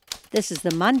This is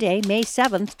the Monday, May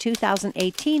 7th,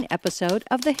 2018 episode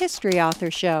of the History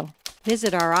Author Show.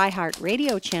 Visit our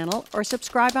iHeartRadio channel or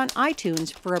subscribe on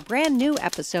iTunes for a brand new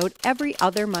episode every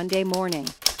other Monday morning.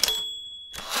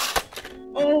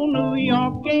 Oh, New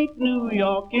York ain't New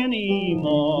York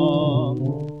anymore.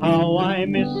 How I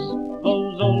miss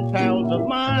those old pals of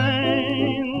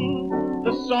mine.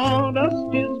 The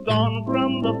sawdust is gone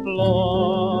from the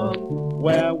floor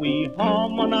where we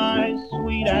harmonize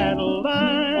Sweet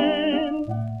Adeline.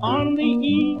 On the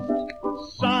east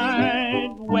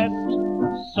side, west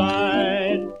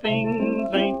side, things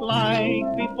ain't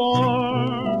like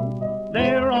before.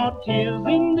 There are tears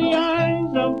in the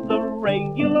eyes of the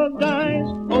regular guys.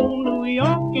 Oh, New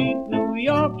York ain't New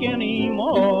York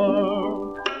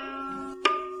anymore.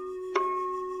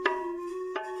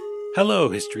 Hello,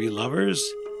 history lovers,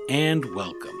 and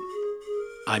welcome.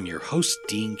 I'm your host,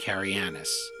 Dean Karayanis,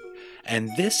 and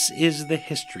this is the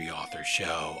History Author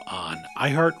Show on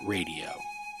iHeartRadio.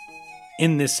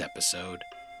 In this episode,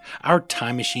 our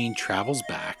time machine travels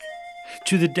back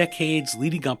to the decades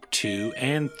leading up to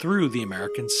and through the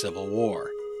American Civil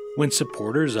War, when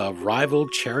supporters of rival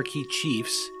Cherokee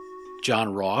chiefs,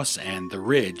 John Ross and the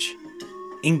Ridge,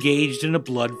 engaged in a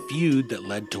blood feud that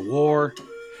led to war,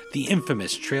 the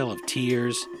infamous Trail of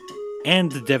Tears,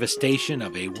 and the devastation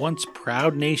of a once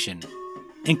proud nation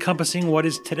encompassing what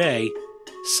is today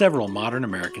several modern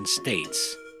American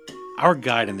states. Our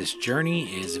guide on this journey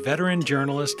is veteran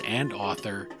journalist and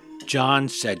author John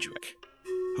Sedgwick,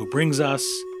 who brings us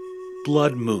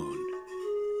Blood Moon,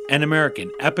 an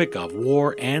American epic of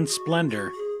war and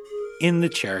splendor in the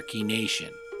Cherokee Nation.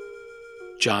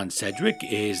 John Sedgwick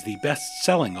is the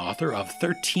best-selling author of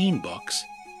 13 books,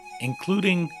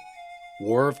 including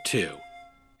War of Two,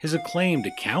 his acclaimed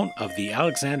account of the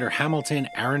Alexander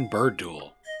Hamilton-Aaron Burr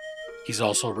duel. He's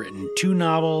also written 2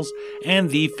 novels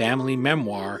and the family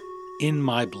memoir, In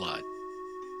My Blood.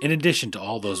 In addition to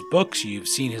all those books, you've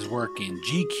seen his work in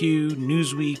GQ,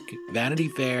 Newsweek, Vanity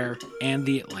Fair, and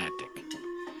The Atlantic.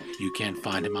 You can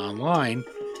find him online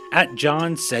at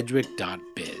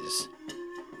johnsedgwick.biz.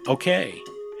 Okay,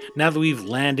 now that we've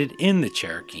landed in the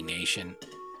Cherokee Nation,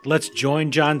 let's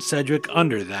join John Sedgwick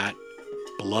under that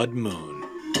Blood Moon.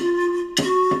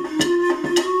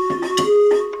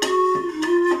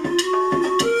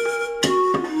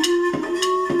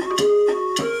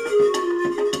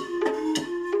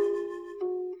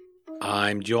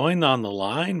 I'm joined on the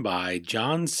line by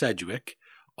John Sedgwick,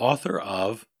 author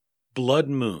of Blood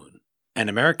Moon, an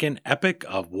American epic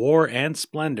of war and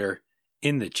splendor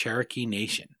in the Cherokee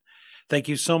Nation. Thank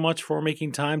you so much for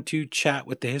making time to chat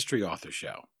with the History Author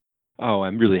Show. Oh,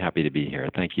 I'm really happy to be here.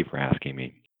 Thank you for asking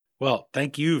me. Well,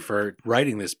 thank you for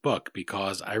writing this book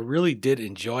because I really did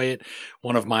enjoy it.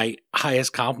 One of my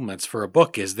highest compliments for a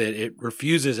book is that it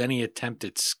refuses any attempt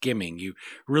at skimming. You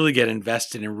really get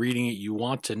invested in reading it. You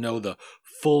want to know the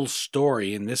full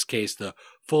story, in this case, the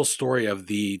full story of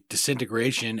the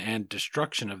disintegration and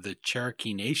destruction of the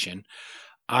Cherokee Nation.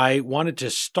 I wanted to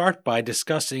start by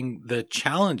discussing the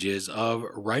challenges of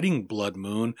writing Blood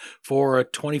Moon for a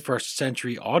 21st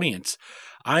century audience.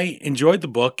 I enjoyed the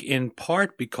book in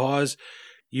part because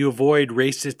you avoid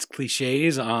racist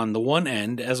cliches on the one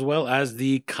end, as well as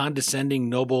the condescending,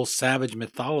 noble, savage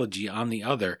mythology on the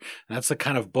other. And that's the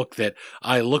kind of book that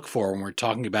I look for when we're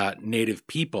talking about Native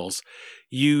peoples.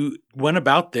 You went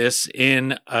about this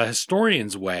in a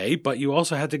historian's way, but you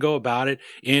also had to go about it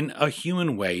in a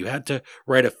human way. You had to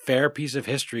write a fair piece of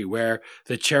history where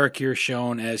the Cherokee are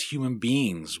shown as human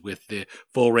beings with the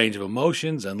full range of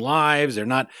emotions and lives. They're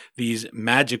not these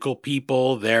magical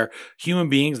people. They're human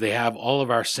beings. They have all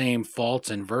of our same faults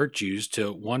and virtues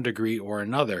to one degree or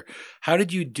another. How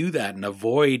did you do that and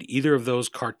avoid either of those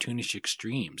cartoonish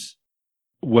extremes?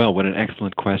 Well, what an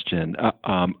excellent question.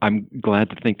 I'm glad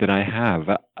to think that I have.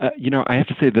 I have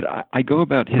to say that I go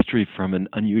about history from an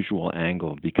unusual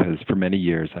angle because for many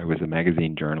years I was a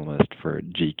magazine journalist for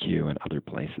GQ and other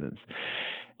places.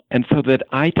 And so that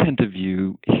I tend to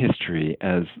view history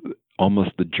as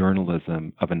almost the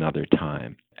journalism of another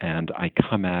time. And I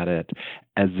come at it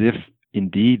as if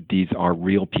indeed these are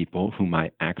real people whom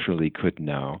I actually could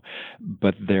know,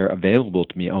 but they're available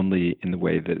to me only in the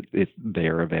way that they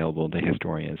are available to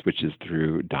historians, which is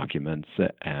through documents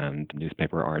and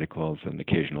newspaper articles and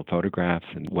occasional photographs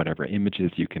and whatever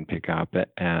images you can pick up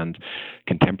and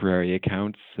contemporary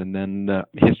accounts and then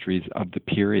histories of the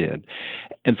period.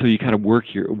 And so you kind of work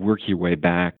your way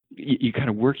back. You kind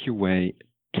of work your way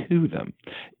to them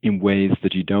in ways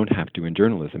that you don't have to in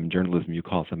journalism. In journalism, you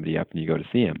call somebody up and you go to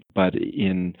see him. But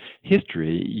in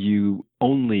history, you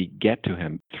only get to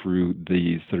him through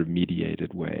these sort of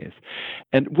mediated ways.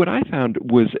 And what I found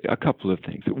was a couple of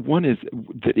things. One is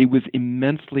that it was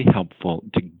immensely helpful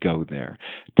to go there,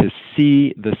 to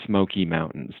see the Smoky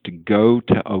Mountains, to go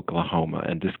to Oklahoma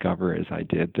and discover, as I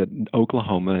did, that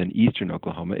Oklahoma and eastern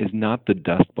Oklahoma is not the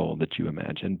Dust Bowl that you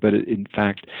imagine, but it, in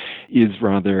fact, is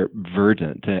rather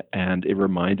verdant. And it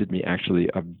reminded me actually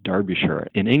of Derbyshire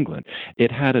in England.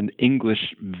 It had an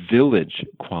English village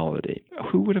quality.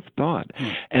 Who would have thought?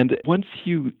 And once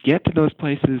you get to those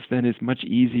places, then it's much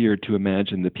easier to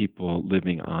imagine the people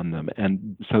living on them.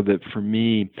 And so that for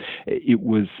me, it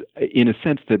was in a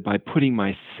sense that by putting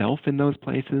myself in those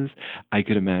places, I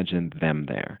could imagine them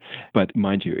there. But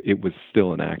mind you, it was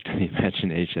still an act of the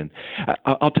imagination.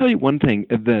 I'll tell you one thing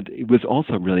that was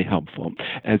also really helpful.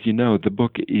 As you know, the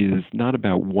book is not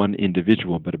about one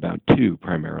individual, but about two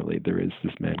primarily. There is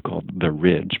this man called The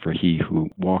Ridge, for he who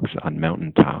walks on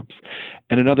mountaintops,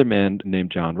 and another man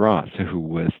named John Ross, who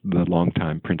was the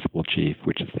longtime principal chief,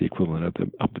 which is the equivalent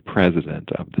of the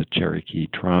president of the Cherokee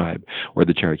tribe, or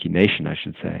the Cherokee Nation, I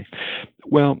should say.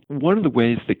 Well, one of the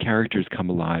ways the characters come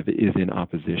alive is in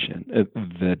opposition,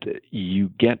 that you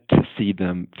get to see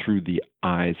them through the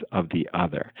eyes of the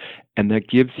other. And that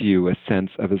gives you a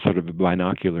sense of a sort of a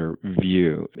binocular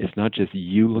view. It's not just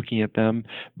you looking at them,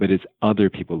 but it's other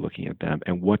people looking at them.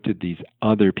 And what did these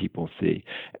other people see?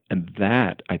 And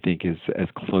that, I think, is as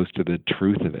close to the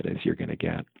truth of it as you're going to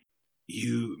get.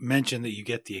 You mentioned that you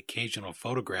get the occasional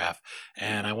photograph,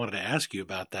 and I wanted to ask you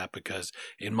about that because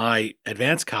in my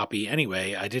advance copy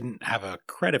anyway, I didn't have a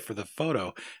credit for the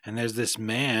photo, and there's this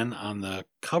man on the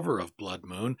cover of Blood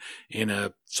Moon in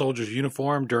a soldier's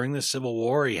uniform during the Civil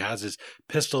War. He has his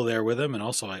pistol there with him and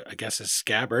also, I guess, his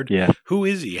scabbard. Yeah. Who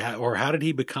is he, or how did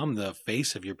he become the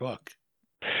face of your book?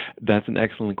 That's an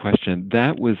excellent question.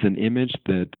 That was an image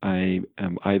that I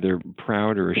am either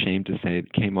proud or ashamed to say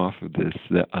came off of this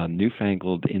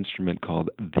newfangled instrument called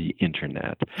the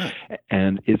Internet.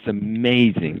 And it's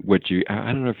amazing what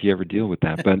I don't know if you ever deal with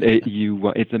that, but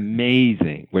it's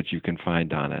amazing what you can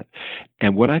find on it.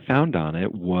 And what I found on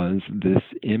it was this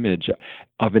image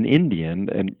of an Indian,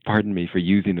 and pardon me for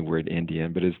using the word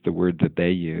Indian, but it's the word that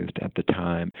they used at the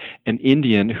time, an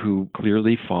Indian who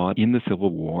clearly fought in the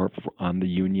Civil War on the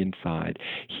Union side.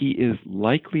 He is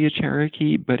likely a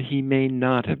Cherokee, but he may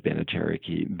not have been a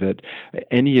Cherokee. That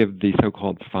any of the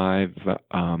so-called five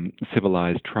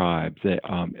civilized tribes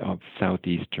of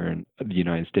southeastern the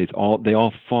United States, they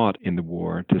all fought in the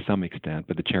war to some extent,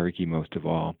 but the Cherokee most of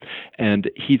all.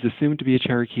 And he's assumed to be a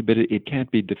Cherokee, but it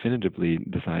can't be definitively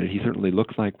decided. He certainly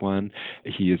looks like one.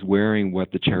 He is wearing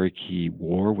what the Cherokee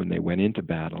wore when they went into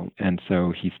battle, and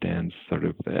so he stands sort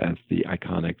of as the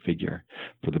iconic figure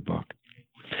for the book.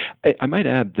 I might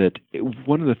add that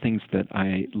one of the things that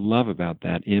I love about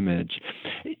that image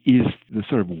is the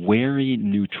sort of wary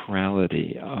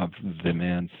neutrality of the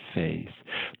man's face,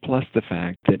 plus the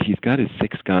fact that he's got his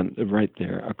six-gun right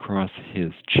there across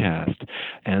his chest,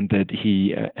 and that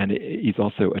he's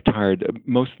also attired,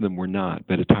 most of them were not,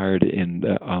 but attired in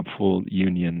the full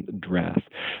Union dress.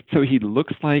 So he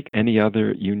looks like any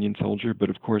other Union soldier, but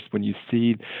of course when you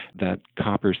see that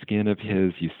copper skin of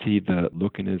his, you see the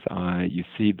look in his eye, you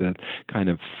see the kind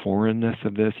of foreignness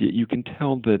of this. You can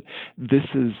tell that this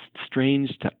is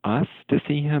strange to us to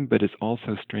see him, but it's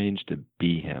also strange to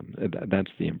be him. That's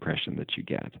the impression that you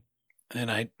get. And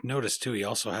I noticed, too, he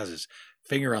also has his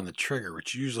finger on the trigger,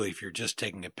 which usually if you're just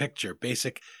taking a picture,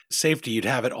 basic safety, you'd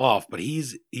have it off. But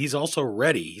he's also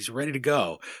ready. He's ready to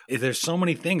go. There's so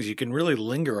many things. You can really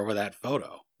linger over that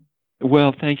photo.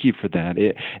 Well, thank you for that.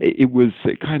 It was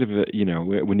kind of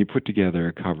when you put together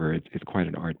a cover, it's quite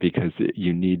an art because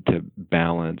you need to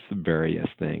balance various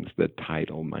things: the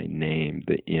title, my name,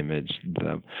 the image,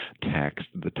 the text,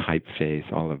 the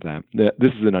typeface, all of that.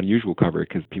 This is an unusual cover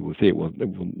because people see it will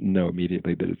know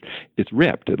immediately that it's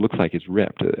ripped. It looks like it's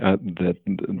ripped.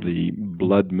 The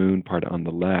Blood Moon part on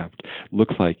the left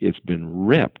looks like it's been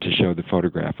ripped to show the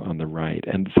photograph on the right,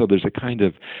 and so there's a kind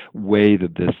of way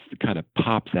that this kind of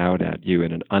pops out at you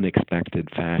in an unexpected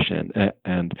fashion.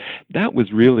 And that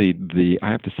was really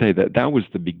I have to say that was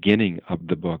the beginning of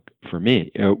the book for me.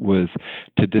 It was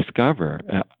to discover,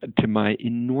 to my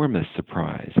enormous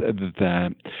surprise,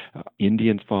 that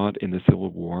Indians fought in the Civil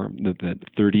War, that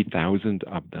 30,000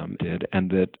 of them did, and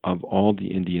that of all the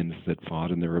Indians that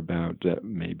fought, and there were about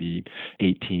maybe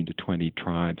 18 to 20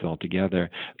 tribes altogether,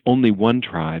 only one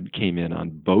tribe came in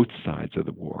on both sides of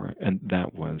the war, and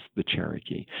that was the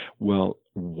Cherokee. Well,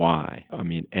 why? I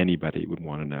mean, anybody would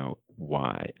want to know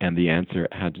why. And the answer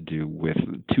had to do with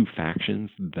two factions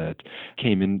that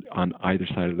came in on either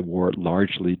side of the war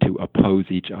largely to oppose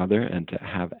each other and to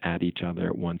have at each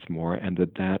other once more, and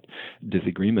that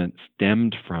disagreement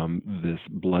stemmed from this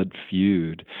blood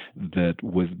feud that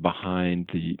was behind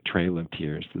the Trail of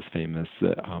Tears, this famous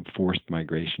forced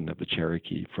migration of the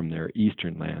Cherokee from their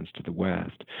eastern lands to the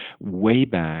west, way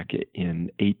back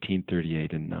in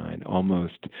 1838 and 9,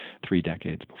 almost 3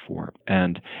 decades before.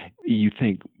 And you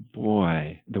think,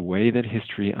 boy, the way that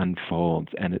history unfolds,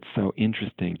 and it's so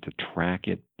interesting to track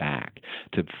it back,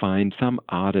 to find some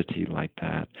oddity like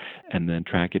that, and then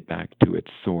track it back to its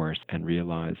source and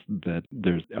realize that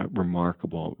there's a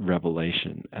remarkable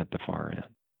revelation at the far end.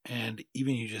 And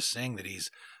even you just saying that he's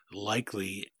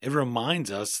likely, it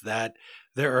reminds us that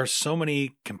there are so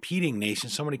many competing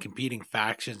nations, so many competing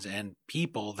factions and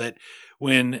people, that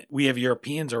when we have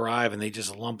Europeans arrive and they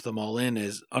just lump them all in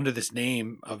as under this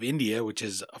name of India, which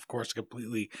is of course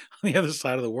completely on the other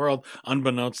side of the world,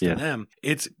 unbeknownst to them,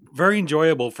 it's very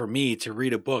enjoyable for me to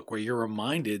read a book where you're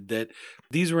reminded that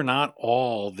these were not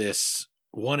all this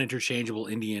one interchangeable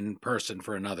Indian person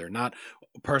for another, not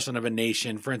a person of a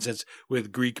nation. For instance,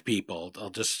 with Greek people, I'll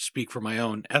just speak for my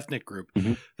own ethnic group.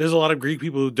 There's a lot of Greek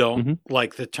people who don't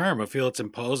like the term, or feel it's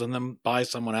imposed on them by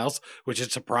someone else, which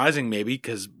is surprising maybe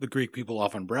because the Greek people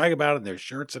often brag about it in their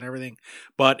shirts and everything,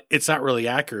 but it's not really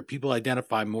accurate. People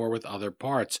identify more with other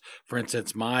parts. For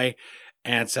instance, my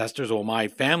ancestors, or my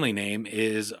family name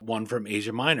is one from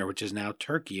Asia Minor, which is now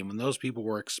Turkey. And when those people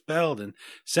were expelled and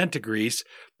sent to Greece,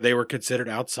 they were considered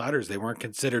outsiders. They weren't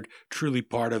considered truly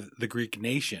part of the Greek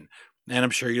nation. And I'm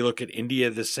sure you look at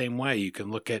India the same way. You can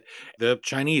look at the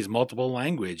Chinese, multiple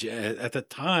language. At the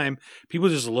time, people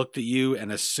just looked at you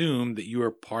and assumed that you were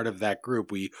part of that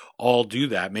group. We all do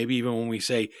that. Maybe even when we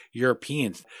say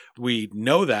Europeans, we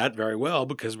know that very well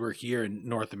because we're here in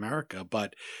North America.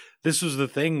 But this was the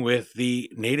thing with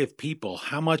the native people,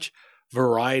 how much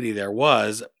variety there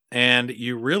was. And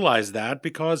you realize that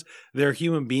because they're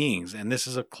human beings. And this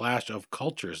is a clash of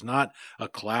cultures, not a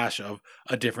clash of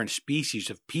a different species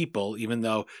of people, even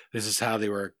though this is how they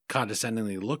were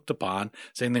condescendingly looked upon.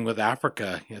 Same thing with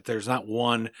Africa. There's not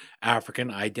one African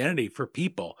identity for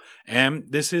people. And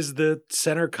this is the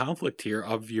center conflict here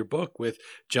of your book with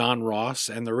John Ross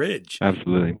and the Ridge.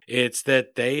 Absolutely. It's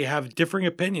that they have differing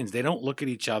opinions. They don't look at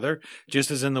each other,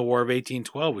 just as in the War of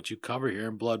 1812, which you cover here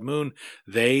in Blood Moon.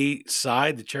 They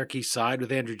side, the Cherokee side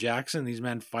with Andrew Jackson. These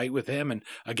men fight with him and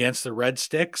against the Red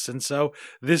Sticks. And so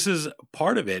this is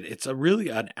part of it. It's really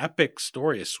an epic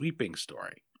story, a sweeping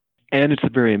story. And it's a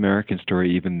very American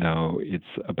story, even though it's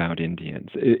about Indians.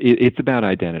 It's about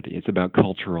identity. It's about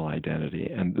cultural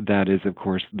identity. And that is, of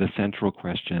course, the central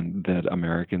question that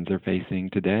Americans are facing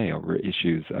today over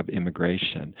issues of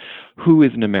immigration. Who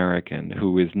is an American?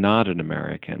 Who is not an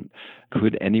American?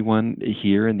 Could anyone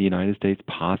here in the United States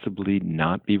possibly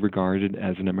not be regarded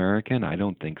as an American? I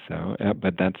don't think so.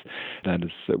 But that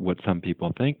is what some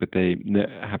people think. But they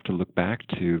have to look back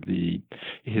to the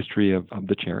history of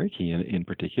the Cherokee in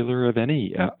particular, of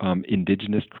any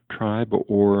indigenous tribe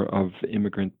or of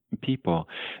immigrant people.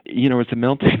 You know, it's a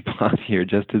melting pot here,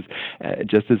 just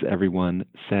as everyone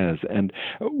says. And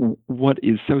what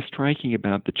is so striking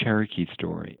about the Cherokee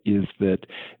story is that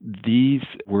these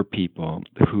were people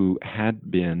who had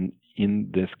been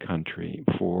in this country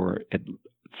for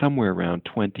somewhere around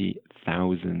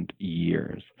 20,000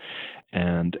 years.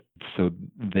 And so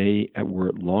they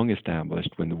were long established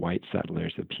when the white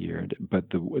settlers appeared, but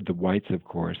the whites, of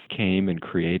course, came and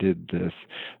created this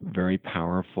very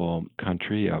powerful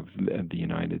country of the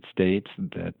United States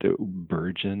that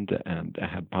burgeoned and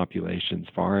had populations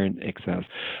far in excess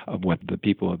of what the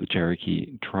people of the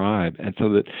Cherokee tribe. And so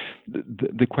that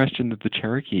the question that the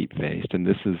Cherokee faced, and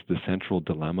this is the central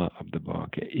dilemma of the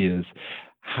book, is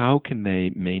how can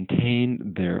they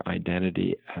maintain their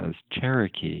identity as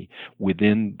Cherokee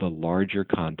within the larger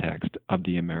context of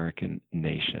the American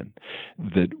nation?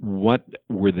 That what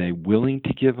were they willing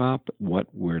to give up? What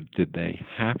did they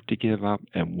have to give up?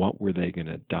 And what were they going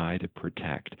to die to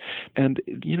protect? And,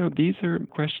 you know, these are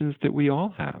questions that we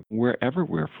all have, wherever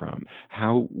we're from.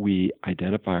 How we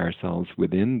identify ourselves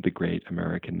within the great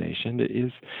American nation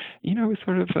is, you know,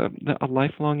 sort of a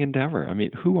lifelong endeavor. I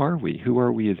mean, who are we? Who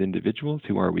are we as individuals?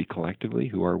 Who are we collectively?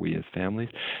 Who are we as families?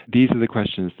 These are the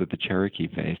questions that the Cherokee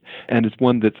faced, and it's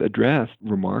one that's addressed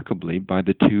remarkably by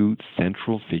the two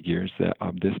central figures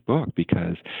of this book,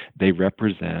 because they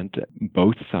represent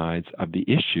both sides of the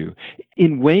issue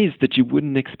in ways that you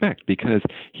wouldn't expect. Because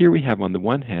here we have, on the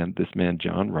one hand, this man,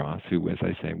 John Ross, who, as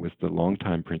I say, was the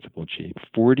longtime principal chief,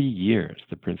 40 years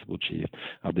the principal chief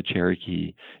of the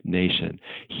Cherokee Nation.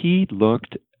 He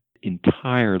looked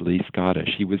entirely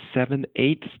Scottish. He was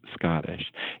 7/8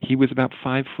 Scottish. He was about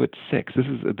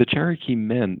 5'6". The Cherokee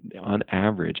men, on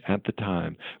average at the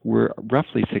time, were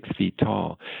roughly 6 feet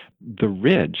tall. The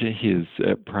Ridge, his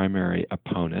primary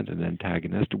opponent and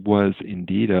antagonist, was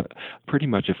indeed pretty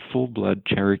much a full-blood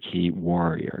Cherokee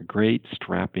warrior. Great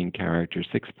strapping character,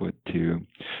 6'2",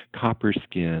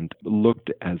 copper-skinned,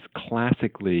 looked as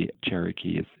classically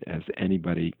Cherokee as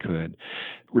anybody could.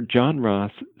 John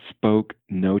Ross spoke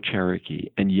no Cherokee,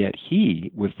 and yet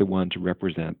he was the one to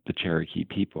represent the Cherokee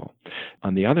people.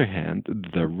 On the other hand,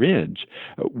 the Ridge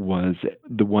was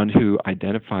the one who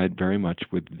identified very much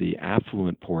with the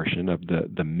affluent portion of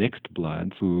the mixed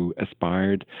bloods who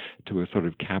aspired to a sort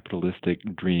of capitalistic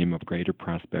dream of greater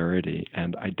prosperity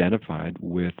and identified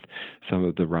with some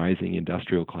of the rising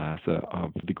industrial class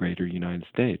of the greater United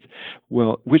States.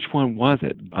 Well, which one was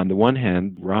it? On the one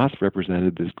hand, Ross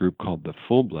represented this group called the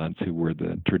full-bloods, who were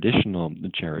the traditional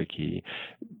Cherokee.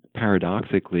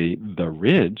 Paradoxically, the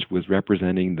Ridge was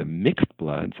representing the mixed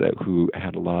bloods who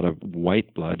had a lot of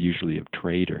white blood, usually of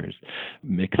traders,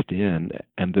 mixed in,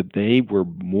 and that they were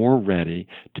more ready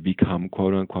to become,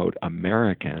 quote-unquote,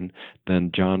 American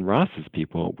than John Ross's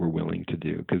people were willing to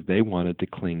do, because they wanted to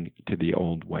cling to the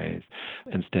old ways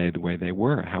and stay the way they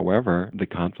were. However, the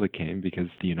conflict came because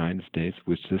the United States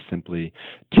was just simply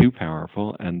too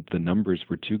powerful and the numbers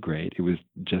were too great. It was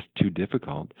just too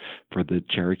difficult for the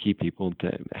Cherokee people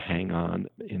to hang on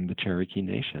in the Cherokee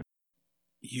Nation.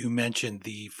 You mentioned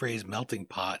the phrase melting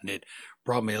pot, and it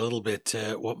brought me a little bit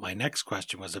to what my next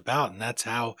question was about, and that's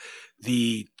how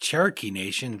the Cherokee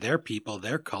Nation, their people,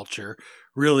 their culture,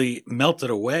 really melted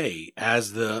away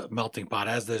as the melting pot,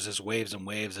 as there's this waves and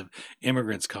waves of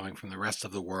immigrants coming from the rest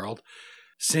of the world.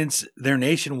 Since their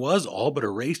nation was all but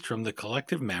erased from the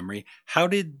collective memory, how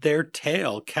did their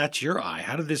tale catch your eye?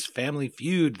 How did this family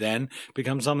feud then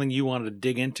become something you wanted to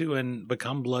dig into and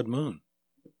become Blood Moon?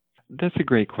 That's a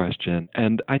great question.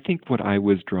 And I think what I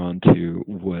was drawn to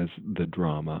was the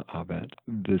drama of it,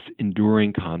 this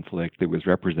enduring conflict that was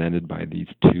represented by these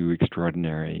two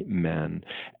extraordinary men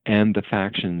and the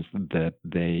factions that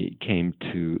they came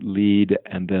to lead,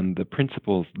 and then the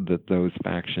principles that those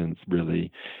factions really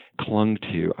clung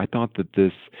to. I thought that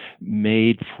this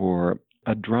made for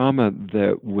a drama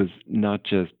that was not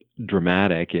just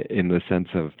dramatic in the sense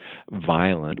of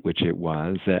violent, which it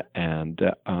was, and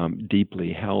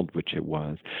deeply held, which it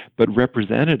was, but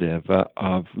representative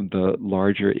of the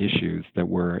larger issues that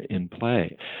were in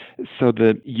play. So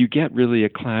that you get really a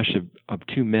clash of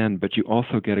two men, but you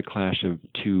also get a clash of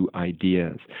two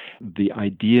ideas. The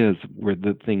ideas were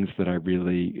the things that I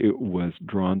really was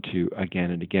drawn to again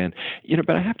and again.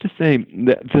 But I have to say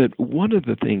that one of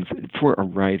the things for a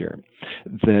writer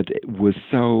that was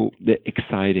so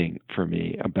exciting for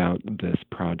me about this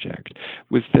project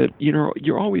was that,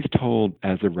 you're always told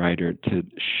as a writer to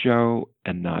show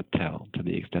and not tell to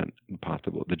the extent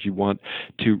possible, that you want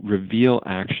to reveal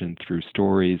action through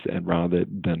stories and rather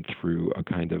than through a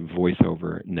kind of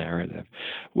voiceover narrative.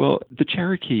 Well, the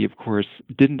Cherokee, of course,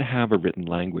 didn't have a written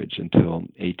language until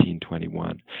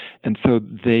 1821. And so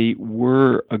they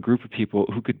were a group of people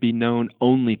who could be known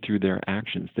only through their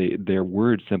actions. Their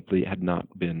words simply had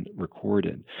not been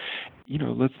recorded.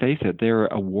 Let's face it, they're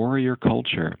a warrior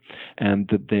culture, and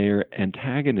that their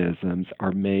antagonisms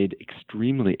are made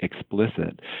extremely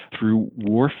explicit through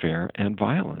warfare and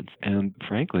violence. And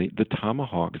frankly, the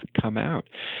tomahawks come out.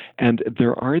 And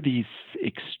there are these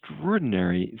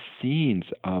extraordinary scenes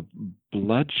of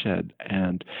bloodshed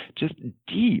and just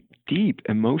deep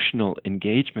emotional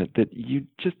engagement that you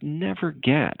just never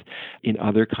get in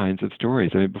other kinds of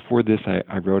stories. I mean, before this,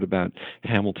 I wrote about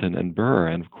Hamilton and Burr,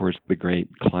 and of course, the great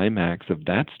climax of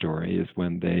that story is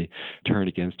when they turn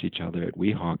against each other at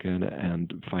Weehawken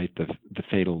and fight the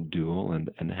fatal duel,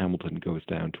 and Hamilton goes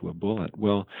down to a bullet.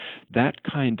 Well, that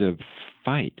kind of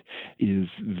fight is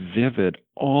vivid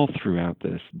all throughout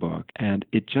this book, and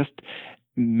it just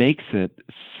makes it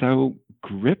so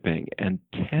gripping and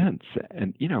tense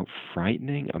and,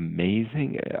 frightening,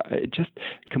 amazing. It just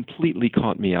completely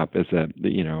caught me up as a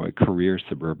career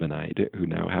suburbanite who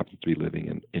now happens to be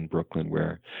living in Brooklyn,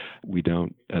 where we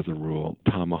don't, as a rule,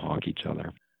 tomahawk each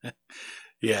other.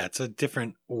 Yeah, it's a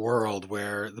different world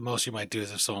where the most you might do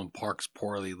is if someone parks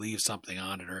poorly, leave something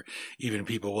on it, or even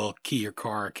people will key your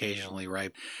car occasionally,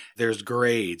 right? There's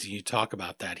grades, and you talk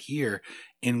about that here.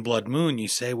 In Blood Moon, you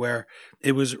say where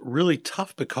it was really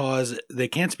tough because they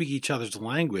can't speak each other's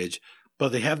language,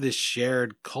 but they have this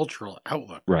shared cultural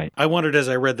outlook. Right. I wondered as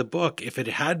I read the book if it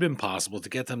had been possible to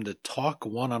get them to talk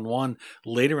one-on-one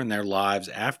later in their lives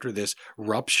after this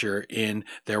rupture in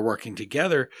their working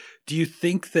together. Do you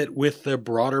think that with the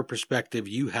broader perspective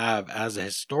you have as a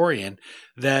historian,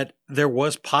 that there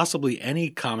was possibly any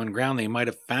common ground they might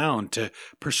have found to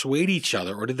persuade each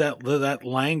other? Or did that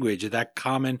language, that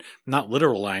common, not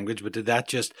literal language, but did that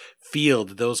just feel,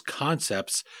 did those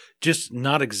concepts just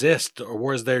not exist? Or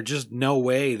was there just no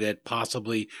way that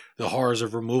possibly the horrors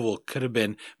of removal could have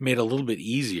been made a little bit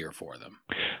easier for them?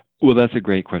 Well, that's a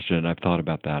great question, and I've thought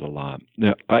about that a lot.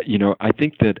 Now, I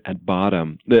think that at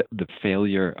bottom, the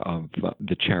failure of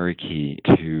the Cherokee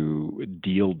to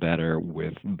deal better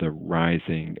with the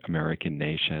rising American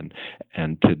nation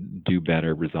and to do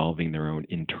better resolving their own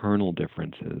internal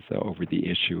differences over the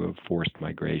issue of forced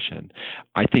migration,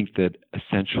 I think that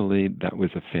essentially that was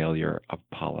a failure of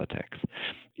politics.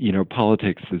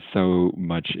 Politics is so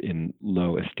much in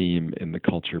low esteem in the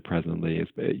culture presently.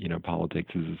 Politics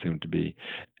is assumed to be,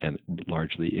 and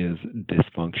largely is,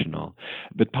 dysfunctional.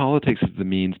 But politics is the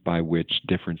means by which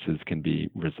differences can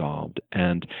be resolved.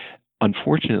 And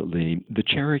unfortunately, the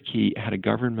Cherokee had a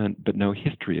government but no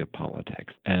history of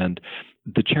politics. And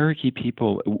the Cherokee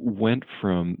people went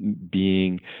from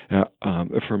being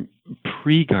from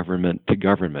pre-government to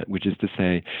government, which is to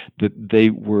say that they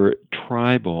were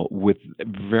tribal with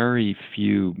very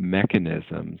few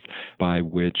mechanisms by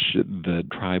which the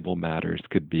tribal matters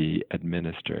could be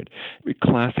administered.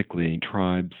 Classically,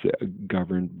 tribes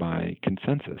governed by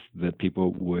consensus, that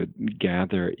people would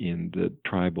gather in the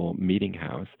tribal meeting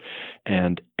house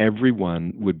and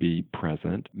everyone would be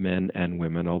present, men and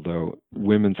women, although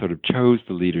women sort of chose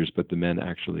the leaders, but the men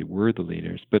actually were the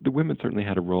leaders. But the women certainly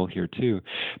had a role here too.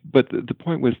 But the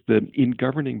point was that in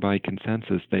governing by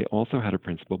consensus, they also had a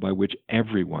principle by which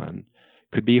everyone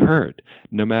could be heard.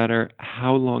 No matter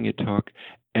how long it took,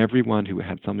 everyone who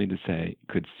had something to say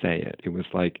could say it. It was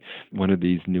like one of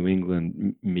these New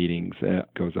England meetings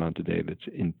that goes on today that's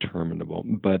interminable.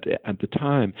 But at the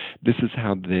time, this is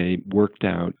how they worked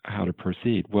out how to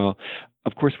proceed. Well,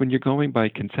 of course, when you're going by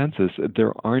consensus,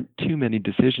 there aren't too many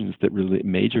decisions that really,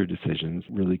 major decisions,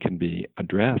 really can be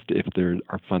addressed if there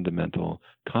are fundamental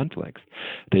conflicts.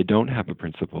 They don't have a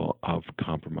principle of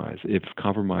compromise. If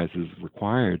compromise is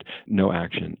required, no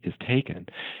action is taken.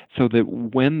 So that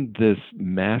when this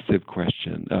massive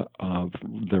question of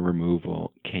the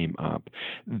removal came up,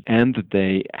 and that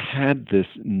they had this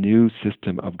new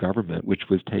system of government, which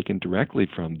was taken directly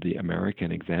from the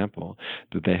American example,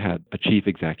 that they had a chief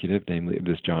executive, namely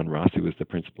this John Ross, who was the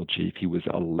principal chief. He was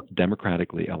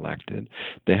democratically elected.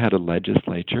 They had a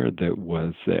legislature that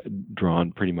was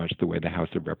drawn pretty much the way the House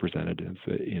of Representatives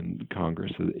in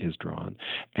Congress is drawn.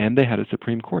 And they had a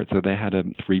Supreme Court. So they had a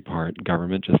three-part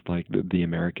government, just like the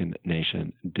American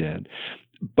nation did.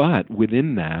 But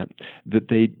within that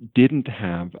they didn't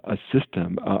have a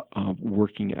system of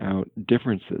working out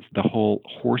differences. The whole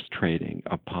horse trading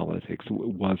of politics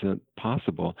wasn't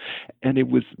possible. And it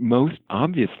was most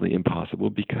obviously impossible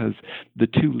because the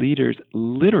two leaders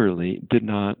literally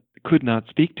could not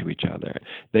speak to each other.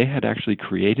 They had actually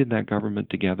created that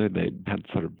government together. They had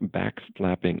sort of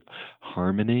backslapping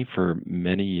harmony for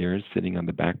many years, sitting on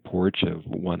the back porch of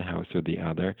one house or the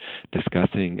other,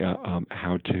 discussing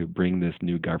how to bring this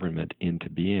new government into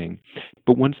being.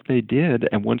 But once they did,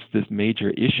 and once this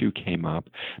major issue came up,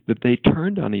 that they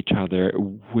turned on each other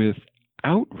with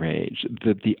outrage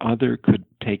that the other could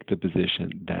take the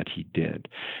position that he did.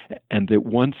 And that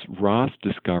once Ross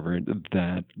discovered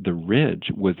that the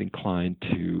Ridge was inclined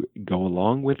to go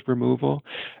along with removal,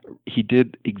 he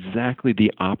did exactly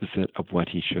the opposite of what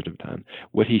he should have done.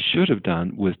 What he should have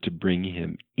done was to bring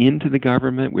him into the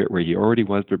government where he already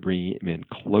was, but bring him in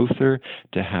closer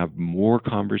to have more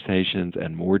conversations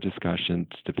and more discussions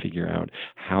to figure out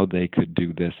how they could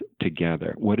do this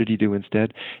together. What did he do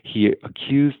instead? He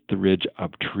accused the Ridge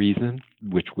of treason,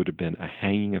 which would have been a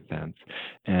hanging offense,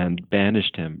 and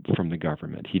banished him from the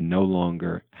government. He no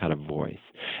longer had a voice.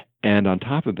 And on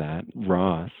top of that,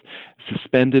 Ross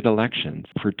suspended elections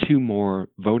for 2 more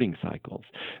voting cycles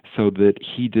so that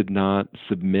he did not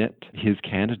submit his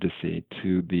candidacy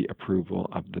to the approval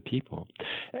of the people.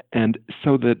 And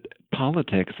so that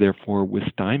politics, therefore, was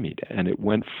stymied, and it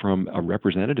went from a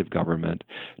representative government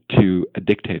to a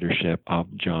dictatorship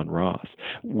of John Ross,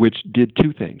 which did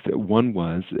 2 things. One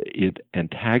was it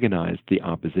antagonized the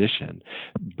opposition,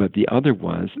 but the other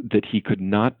was that he could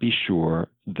not be sure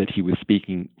that he was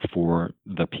speaking for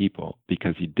the people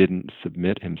because he didn't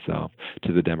submit himself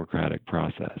to the democratic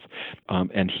process.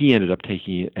 And he ended up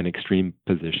taking an extreme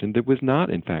position that was not,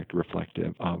 in fact,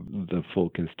 reflective of the full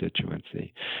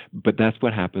constituency. But that's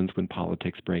what happens when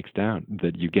politics breaks down,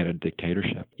 that you get a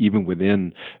dictatorship. Even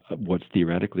within what's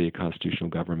theoretically a constitutional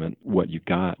government, what you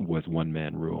got was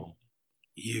one-man rule.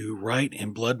 You write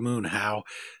in Blood Moon how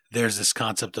there's this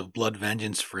concept of blood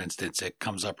vengeance, for instance. It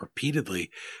comes up repeatedly.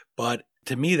 But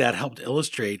to me, that helped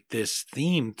illustrate this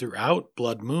theme throughout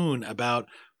Blood Moon about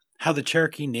how the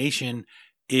Cherokee Nation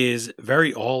is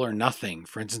very all or nothing.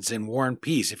 For instance, in War and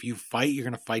Peace, if you fight, you're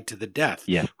going to fight to the death,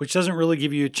 Yeah. which doesn't really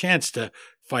give you a chance to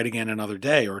fight again another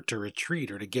day or to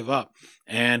retreat or to give up.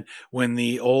 And when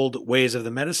the old ways of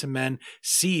the medicine men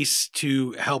cease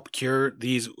to help cure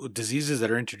these diseases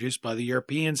that are introduced by the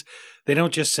Europeans, they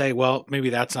don't just say, well, maybe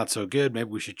that's not so good, maybe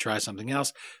we should try something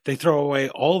else. They throw away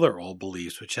all their old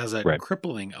beliefs, which has a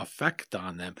crippling effect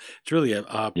on them. It's really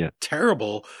a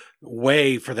terrible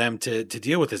way for them to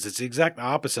deal with this. It's the exact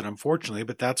opposite, unfortunately,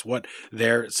 but that's what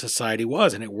their society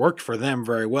was. And it worked for them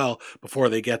very well before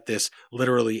they get this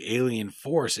literally alien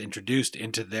force introduced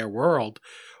into their world.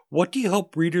 What do you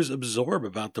hope readers absorb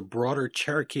about the broader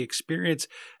Cherokee experience,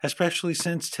 especially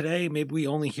since today maybe we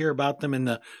only hear about them in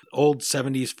the old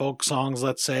 70s folk songs,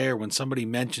 let's say, or when somebody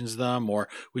mentions them, or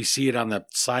we see it on the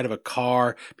side of a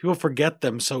car. People forget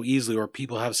them so easily, or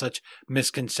people have such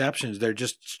misconceptions. They're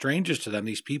just strangers to them,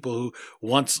 these people who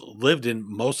once lived in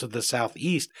most of the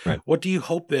Southeast. Right. What do you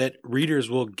hope that readers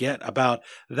will get about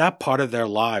that part of their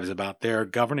lives, about their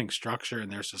governing structure and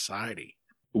their society?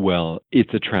 Well,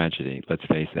 it's a tragedy, let's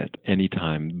face it,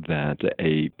 anytime that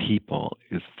a people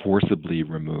is forcibly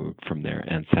removed from their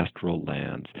ancestral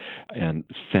lands and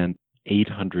sent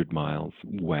 800 miles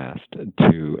west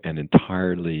to an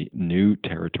entirely new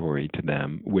territory to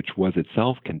them, which was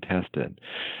itself contested,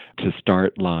 to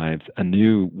start lives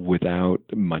anew without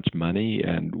much money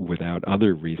and without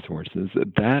other resources.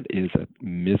 That is a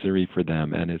misery for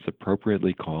them and is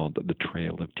appropriately called the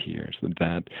Trail of Tears.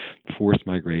 That forced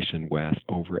migration west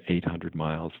over 800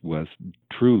 miles was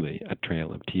truly a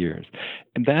trail of tears.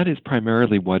 And that is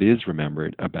primarily what is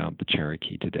remembered about the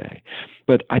Cherokee today.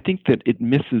 But I think that it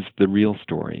misses the real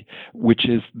story, which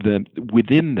is that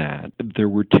within that, there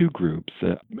were two groups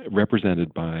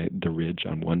represented by the Ridge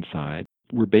on one side,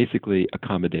 were basically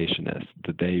accommodationists,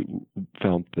 that they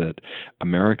felt that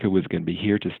America was going to be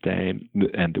here to stay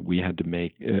and that we had to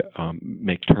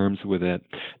make terms with it.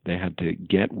 They had to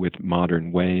get with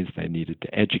modern ways. They needed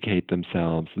to educate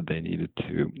themselves. They needed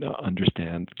to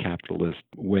understand capitalist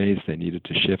ways. They needed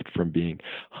to shift from being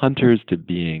hunters to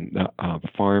being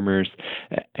farmers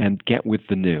and get with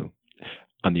the new.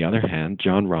 On the other hand,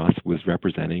 John Ross was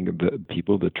representing the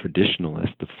people, the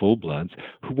traditionalists, the full-bloods,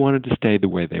 who wanted to stay the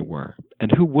way they were.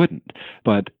 And who wouldn't?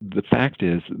 But the fact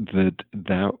is that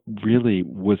that really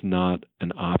was not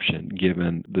an option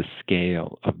given the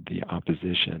scale of the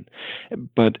opposition.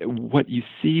 But what you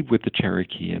see with the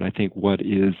Cherokee, and I think what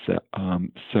is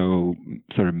so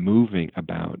sort of moving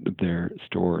about their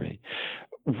story,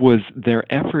 was their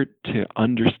effort to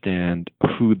understand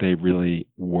who they really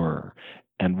were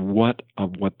and what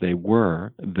of what they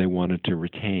were they wanted to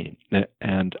retain.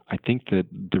 And I think that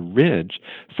the Ridge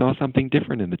saw something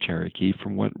different in the Cherokee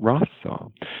from what Ross saw.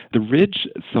 The Ridge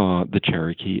saw the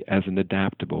Cherokee as an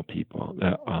adaptable people,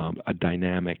 a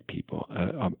dynamic people,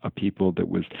 a people that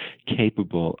was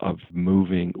capable of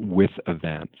moving with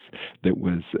events, that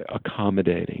was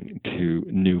accommodating to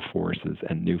new forces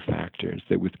and new factors,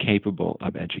 that was capable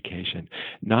of education.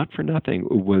 Not for nothing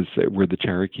were the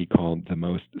Cherokee called the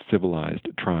most civilized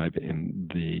tribe in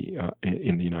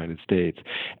the United States.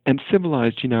 And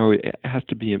civilized, it has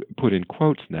to be put in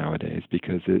quotes nowadays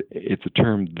because it's a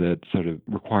term that sort of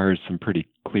requires some pretty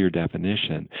clear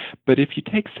definition. But if you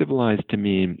take civilized to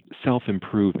mean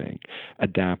self-improving,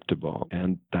 adaptable,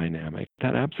 and dynamic,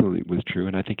 that absolutely was true,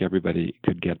 and I think everybody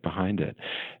could get behind it.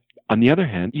 On the other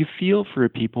hand, you feel for a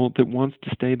people that wants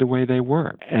to stay the way they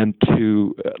were and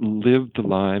to live the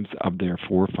lives of their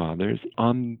forefathers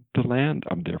on the land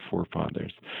of their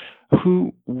forefathers.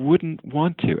 Who wouldn't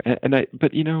want to?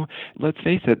 But let's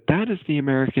face it, that is the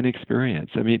American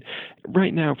experience. I mean,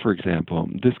 right now, for example,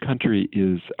 this country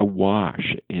is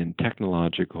awash in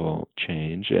technological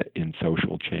change, in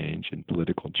social change, in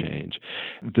political change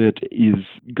that is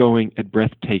going at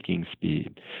breathtaking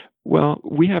speed. Well,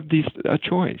 we have a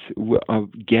choice of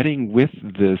getting with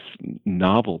this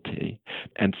novelty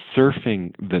and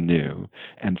surfing the new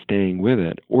and staying with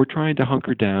it, or trying to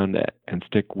hunker down and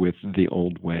stick with the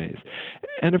old ways.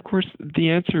 And of course,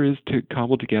 the answer is to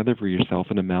cobble together for yourself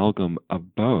an amalgam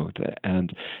of both.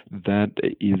 And that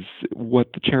is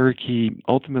what the Cherokee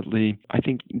ultimately, I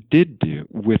think, did do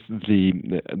with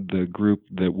the group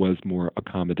that was more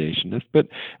accommodationist. But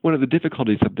one of the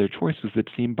difficulties of their choice was it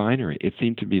seemed binary. It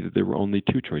seemed to be that that there were only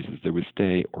two choices. There was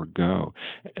stay or go,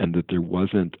 and that there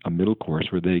wasn't a middle course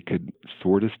where they could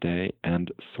sort of stay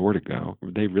and sort of go.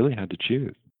 They really had to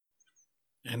choose.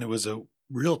 And it was a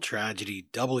real tragedy,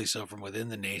 doubly so from within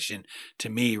the nation, to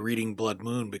me, reading Blood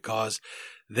Moon, because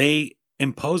they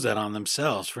impose that on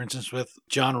themselves. For instance, with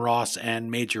John Ross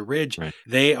and Major Ridge, Right.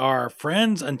 They are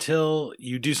friends until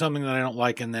you do something that I don't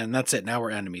like, and then that's it. Now we're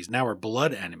enemies. Now we're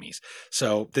blood enemies.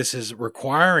 So this is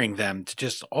requiring them to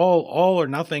just all or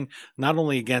nothing, not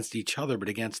only against each other, but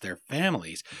against their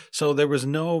families. So there was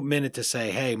no minute to say,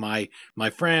 hey, my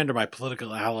friend or my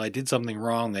political ally did something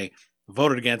wrong. They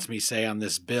voted against me, say, on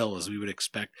this bill, as we would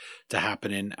expect to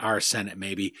happen in our Senate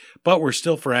maybe. But we're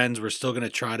still friends. We're still going to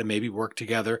try to maybe work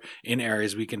together in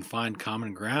areas we can find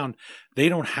common ground. They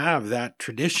don't have that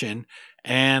tradition,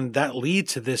 and that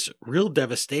leads to this real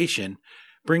devastation,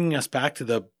 bringing us back to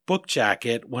the book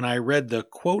jacket. When I read the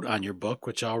quote on your book,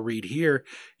 which I'll read here,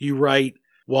 you write,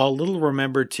 "While little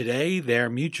remembered today, their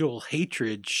mutual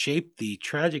hatred shaped the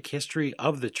tragic history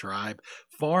of the tribe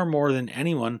far more than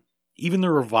anyone, even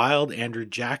the reviled Andrew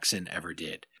Jackson, ever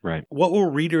did." Right. What will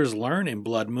readers learn in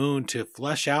Blood Moon to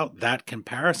flesh out that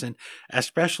comparison,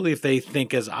 especially if they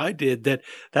think, as I did, that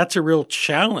that's a real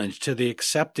challenge to the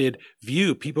accepted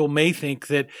view? People may think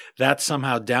that that's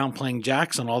somehow downplaying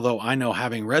Jackson, although I know,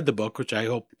 having read the book, which I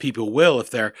hope people will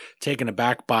if they're taken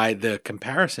aback by the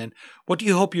comparison, what do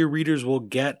you hope your readers will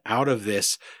get out of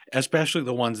this, especially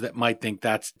the ones that might think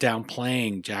that's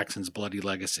downplaying Jackson's bloody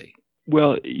legacy?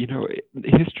 Well,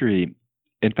 history,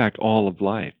 in fact, all of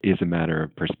life is a matter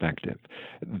of perspective,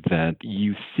 that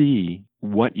you see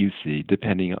what you see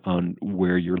depending on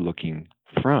where you're looking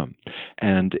from.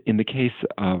 And in the case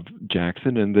of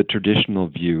Jackson and the traditional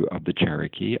view of the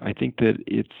Cherokee, I think that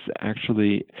it's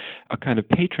actually a kind of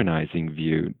patronizing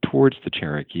view towards the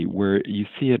Cherokee, where you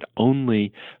see it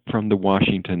only from the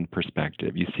Washington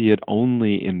perspective. You see it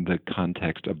only in the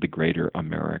context of the greater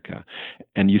America.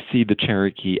 And you see the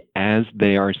Cherokee as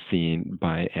they are seen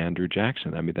by Andrew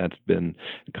Jackson. I mean, that's been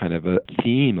kind of a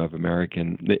theme of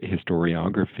American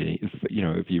historiography.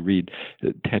 If you read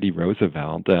Teddy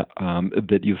Roosevelt,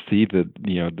 that you see that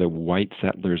the white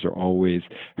settlers are always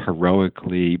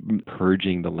heroically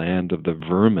purging the land of the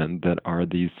vermin that are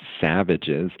these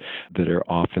savages that are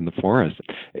off in the forest.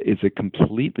 It's a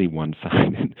completely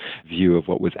one-sided view of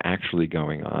what was actually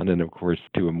going on, and of course,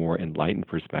 to a more enlightened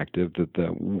perspective, that the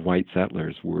white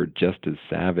settlers were just as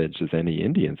savage as any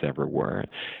Indians ever were,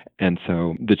 and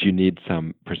so that you need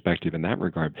some perspective in that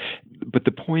regard. But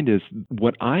the point is,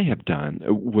 what I have done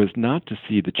was not to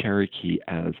see the Cherokee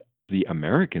as the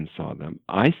Americans saw them.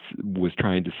 I was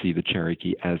trying to see the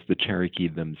Cherokee as the Cherokee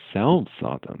themselves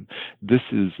saw them. This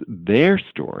is their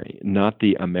story, not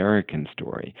the American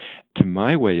story. To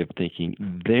my way of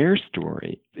thinking, their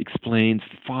story explains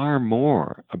far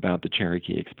more about the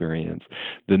Cherokee experience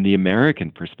than the American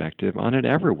perspective on it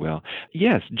ever will.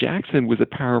 Yes, Jackson was a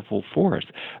powerful force,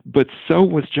 but so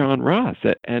was John Ross,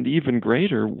 and even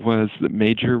greater was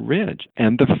Major Ridge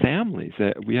and the families.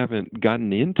 We haven't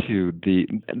gotten into the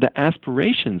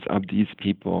aspirations of these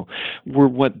people were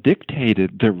what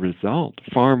dictated the result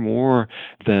far more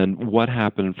than what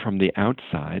happened from the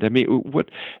outside. I mean, what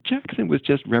Jackson was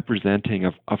just representing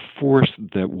a force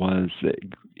that was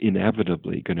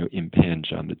inevitably going to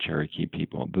impinge on the Cherokee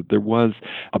people, that there was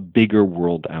a bigger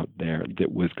world out there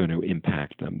that was going to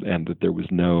impact them, and that there was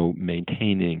no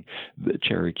maintaining the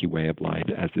Cherokee way of life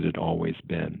as it had always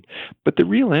been. But the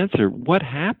real answer, what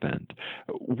happened,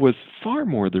 was far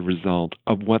more the result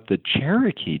of what the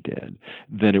Cherokee did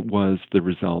than it was the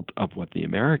result of what the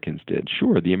Americans did.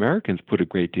 Sure, the Americans put a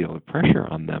great deal of pressure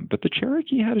on them, but the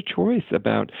Cherokee had a choice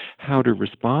about how to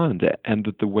respond, and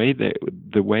that the way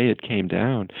it came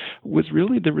down was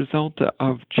really the result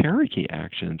of Cherokee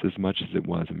actions as much as it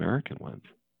was American ones.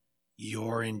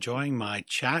 You're enjoying my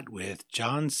chat with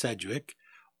John Sedgwick,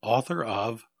 author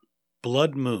of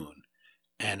Blood Moon,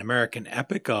 an American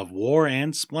epic of war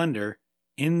and splendor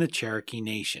in the Cherokee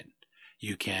Nation.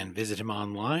 You can visit him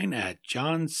online at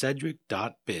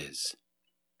johnsedgwick.biz.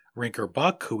 Rinker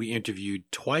Buck, who we interviewed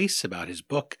twice about his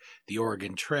book, The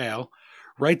Oregon Trail,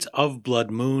 writes of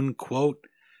Blood Moon, quote,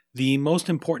 "The most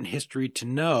important history to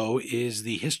know is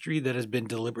the history that has been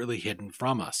deliberately hidden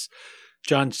from us.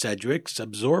 John Sedgwick's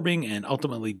absorbing and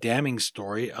ultimately damning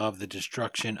story of the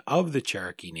destruction of the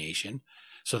Cherokee Nation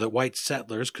so that white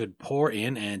settlers could pour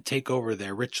in and take over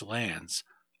their rich lands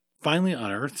finally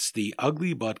unearths the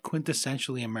ugly but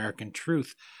quintessentially American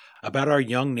truth about our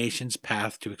young nation's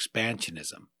path to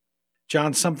expansionism.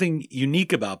 John, something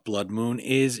unique about Blood Moon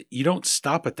is you don't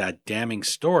stop at that damning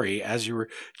story, as you were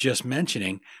just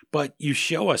mentioning, but you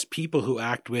show us people who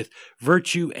act with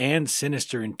virtue and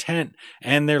sinister intent,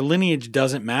 and their lineage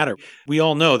doesn't matter. We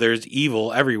all know there's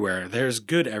evil everywhere, there's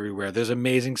good everywhere, there's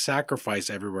amazing sacrifice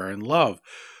everywhere, and love.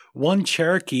 One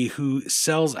Cherokee who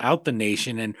sells out the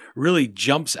nation and really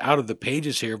jumps out of the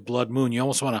pages here of Blood Moon. You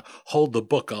almost want to hold the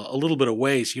book a little bit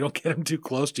away so you don't get him too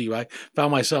close to you. I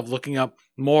found myself looking up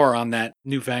more on that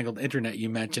newfangled internet you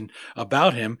mentioned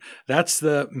about him. That's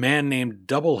the man named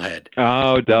Doublehead.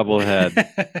 Oh,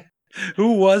 Doublehead.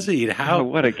 Who was he? Oh,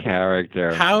 what a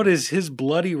character. How does his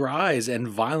bloody rise and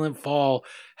violent fall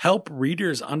help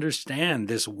readers understand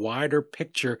this wider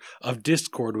picture of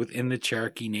discord within the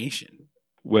Cherokee Nation?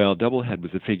 Well, Doublehead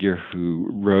was a figure who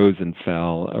rose and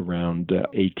fell around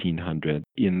 1800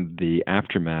 in the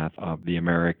aftermath of the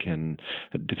American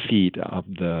defeat of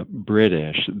the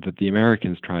British, that the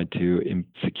Americans tried to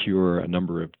secure a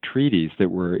number of treaties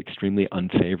that were extremely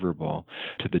unfavorable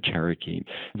to the Cherokee.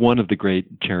 One of the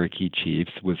great Cherokee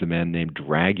chiefs was a man named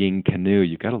Dragging Canoe.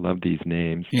 You've got to love these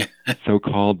names. Yeah. So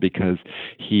called because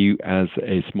he, as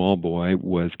a small boy,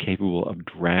 was capable of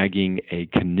dragging a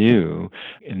canoe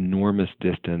enormous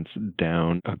distance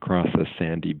down across a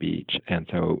sandy beach. And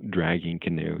so Dragging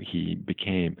Canoe he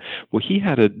became. Well, he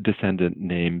had a descendant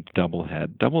named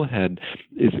Doublehead. Doublehead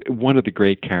is one of the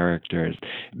great characters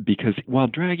because while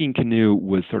Dragging Canoe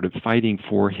was sort of fighting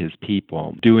for his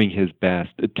people, doing his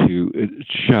best to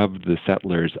shove the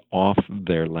settlers off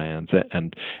their lands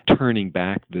and turning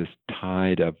back this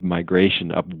tide of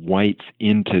migration of whites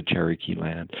into Cherokee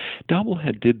land,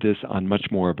 Doublehead did this on much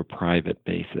more of a private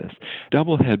basis.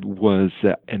 Doublehead was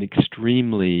an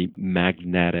extremely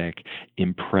magnetic,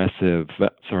 impressive,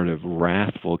 sort of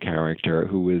wrathful character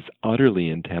who was utterly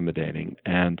intimidating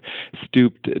and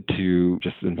stooped to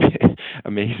just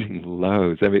amazing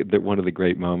lows. I mean, one of the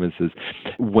great moments is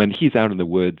when he's out in the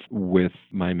woods with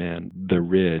my man, the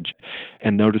Ridge,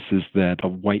 and notices that a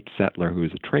white settler who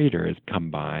is a trader has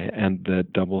come by, and the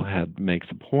Doublehead makes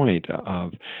a point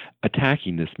of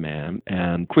attacking this man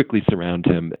and quickly surround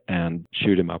him and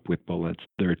shoot him up with bullets.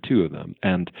 There are two of them.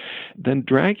 And then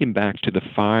drag him back to the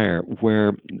fire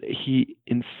where he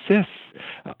insists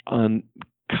on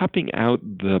cupping out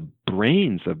the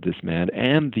brains of this man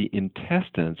and the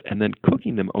intestines and then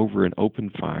cooking them over an open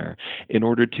fire in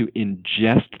order to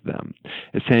ingest them,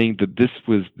 saying that this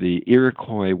was the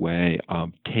Iroquois way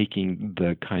of taking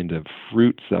the kind of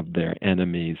fruits of their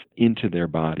enemies into their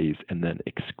bodies and then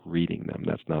excreting them.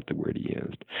 That's not the word he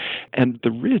used. And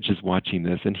the Ridge is watching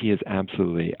this and he is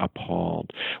absolutely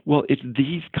appalled. Well, it's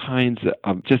these kinds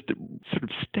of just sort of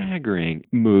staggering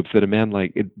moves that a man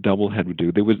like Doublehead would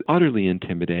do. They was utterly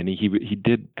intimidating. He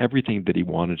did everything that he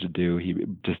wanted to do. He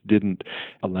just didn't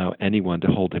allow anyone to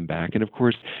hold him back. And of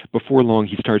course, before long,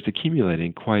 he starts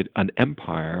accumulating quite an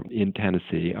empire in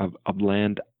Tennessee of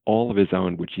land all of his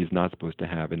own, which he's not supposed to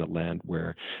have in a land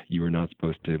where you are not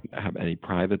supposed to have any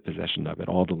private possession of it.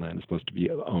 All the land is supposed to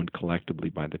be owned collectively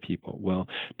by the people. Well,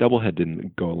 Doublehead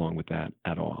didn't go along with that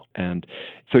at all. And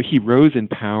so he rose in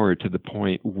power to the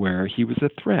point where he was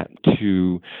a threat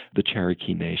to the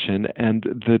Cherokee Nation, and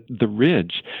the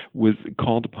Ridge was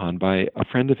called upon by a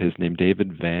friend of his named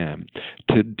David Van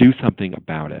to do something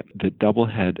about it, that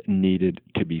Doublehead needed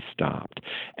to be stopped,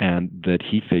 and that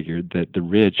he figured that the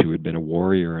Ridge, who had been a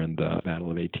warrior in the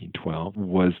Battle of 1812,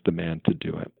 was the man to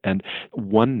do it. And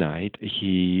one night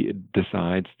he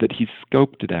decides that he's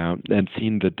scoped it out and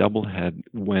seen that Doublehead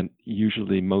went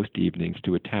usually most evenings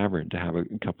to a tavern to have a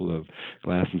couple of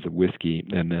glasses of whiskey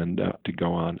and then to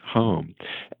go on home.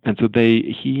 And so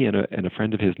he and a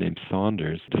friend of his named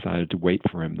Saunders decided to wait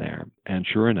for him there. And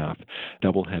sure enough,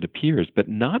 Doublehead appears, but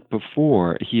not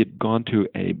before he had gone to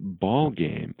a ball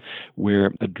game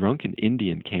where a drunken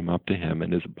Indian came up to him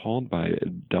and is appalled by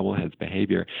Doublehead's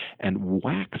behavior and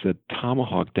whacks a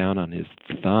tomahawk down on his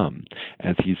thumb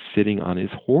as he's sitting on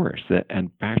his horse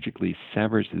and practically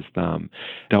severs his thumb.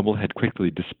 Doublehead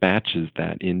quickly dispatches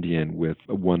that Indian with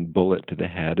one bullet to the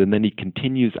head, and then he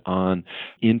continues on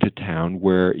into town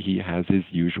where he has his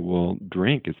usual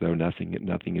drink as though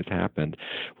nothing has happened.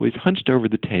 Well, he's hunched over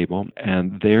the table,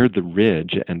 and there the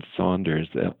Ridge and Saunders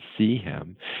see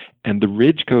him, and the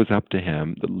Ridge goes up to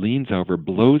him, leans over,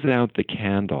 blows out the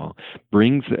candle,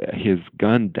 brings his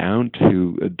gun down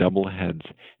to Doublehead's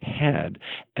head,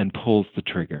 and pulls the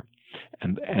trigger.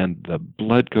 And the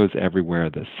blood goes everywhere.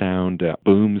 The sound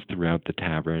booms throughout the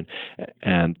tavern.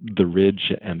 And the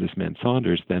Ridge and this man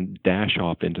Saunders then dash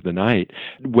off into the night,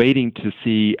 waiting to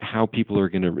see how people are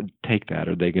going to take that.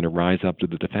 Are they going to rise up to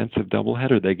the defense of Doublehead,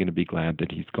 or are they going to be glad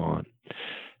that he's gone?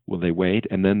 Well, they wait,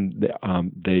 and then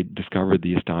they discover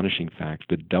the astonishing fact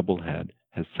that Doublehead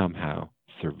has somehow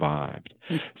survived.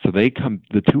 So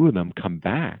the two of them come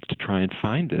back to try and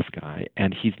find this guy,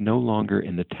 and he's no longer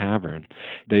in the tavern.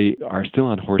 They are still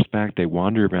on horseback. They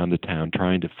wander around the town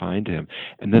trying to find him,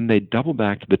 and then they double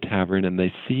back to the tavern, and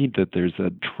they see that there's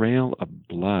a trail of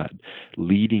blood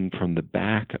leading from the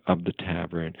back of the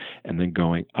tavern and then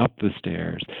going up the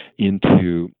stairs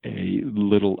into a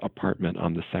little apartment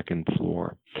on the second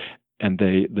floor. And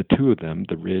the two of them,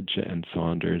 the Ridge and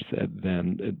Saunders,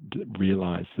 then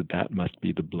realized that must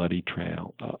be the bloody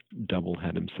trail,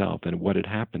 Doublehead himself. And what had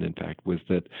happened, in fact, was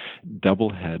that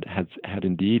Doublehead had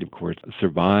indeed, of course,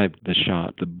 survived the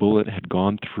shot. The bullet had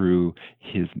gone through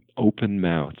his open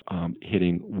mouth,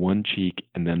 hitting one cheek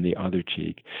and then the other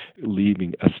cheek,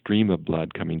 leaving a stream of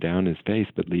blood coming down his face,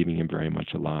 but leaving him very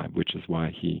much alive, which is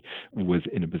why he was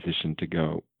in a position to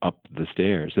go up the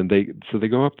stairs. And they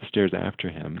go up the stairs after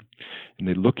him, and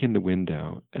they look in the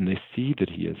window, and they see that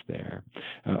he is there.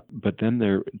 But then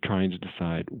they're trying to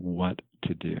decide what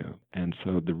to do. And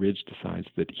so the Ridge decides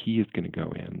that he is going to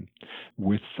go in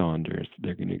with Saunders.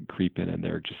 They're going to creep in, and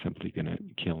they're just simply going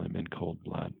to kill him in cold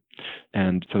blood.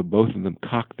 And so both of them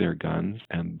cock their guns,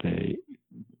 and they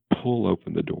pull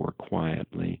open the door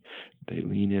quietly. They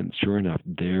lean in. Sure enough,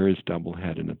 there is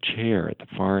Doublehead in a chair at the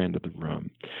far end of the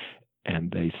room.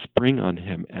 And they spring on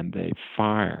him and they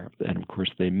fire. And of course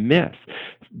they miss.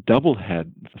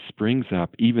 Doublehead springs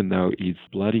up, even though he's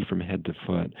bloody from head to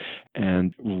foot,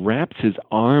 and wraps his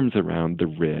arms around the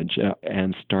Ridge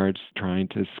and starts trying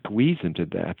to squeeze him to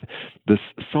death. The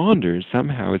Saunders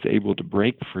somehow is able to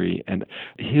break free, and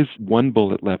his one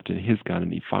bullet left in his gun,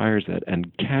 and he fires it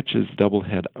and catches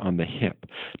Doublehead on the hip.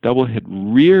 Doublehead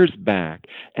rears back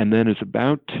and then is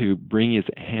about to bring his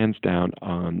hands down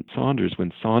on Saunders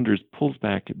when Saunders pulls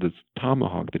back this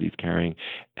tomahawk that he's carrying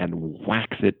and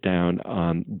whacks it down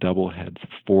on Doublehead's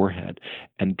forehead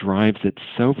and drives it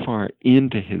so far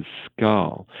into his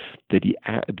skull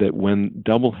that when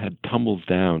Doublehead tumbles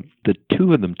down, the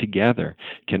two of them together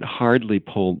can hardly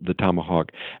pull the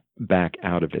tomahawk back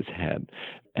out of his head.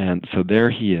 And so there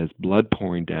he is, blood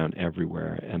pouring down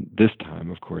everywhere. And this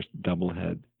time, of course,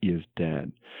 Doublehead is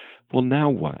dead. Well, now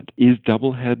what? Is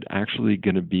Doublehead actually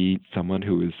going to be someone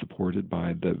who is supported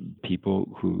by the people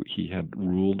who he had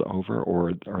ruled over,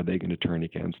 or are they going to turn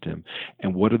against him?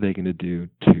 And what are they going to do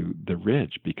to the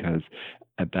Ridge? Because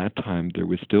at that time, there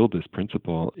was still this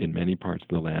principle in many parts of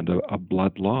the land of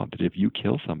blood law, that if you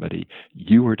kill somebody,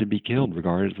 you are to be killed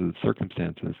regardless of the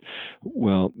circumstances.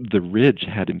 Well, the Ridge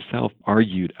had himself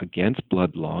argued against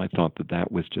blood law. I thought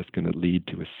that was just going to lead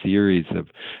to a series of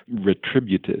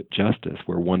retributive justice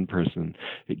where one person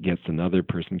gets another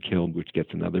person killed, which gets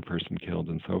another person killed,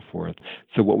 and so forth.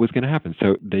 So what was going to happen?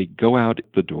 So they go out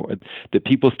the door. The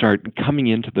people start coming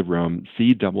into the room,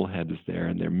 see Doublehead is there,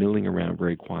 and they're milling around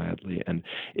very quietly, and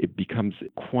it becomes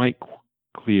quite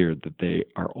clear that they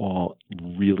are all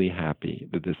really happy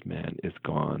that this man is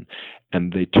gone.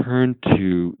 And they turn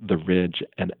to the Ridge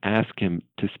and ask him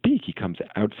to speak. He comes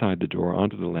outside the door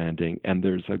onto the landing, and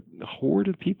there's a horde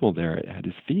of people there at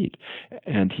his feet.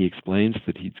 And he explains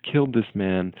that he's killed this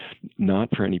man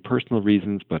not for any personal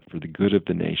reasons, but for the good of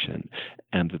the nation.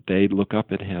 And that they look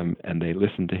up at him and they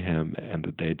listen to him, and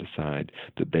that they decide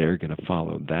that they're going to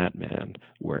follow that man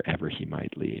wherever he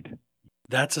might lead.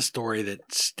 That's a story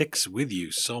that sticks with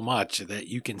you so much that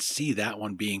you can see that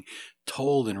one being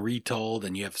told and retold,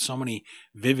 and you have so many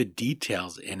vivid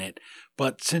details in it.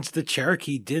 But since the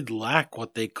Cherokee did lack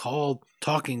what they called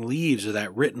talking leaves, or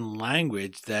that written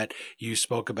language that you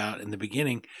spoke about in the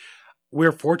beginning,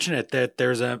 we're fortunate that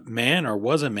there's a man, or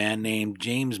was a man, named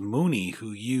James Mooney,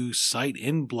 who you cite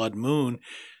in Blood Moon,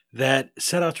 that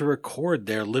set out to record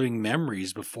their living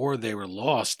memories before they were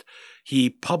lost. He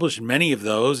published many of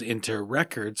those into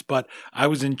records, but I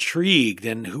was intrigued,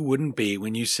 and who wouldn't be,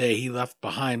 when you say he left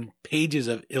behind pages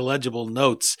of illegible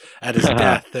notes at his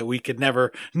death that we could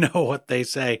never know what they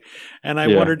say. And I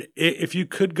wondered if you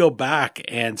could go back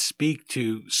and speak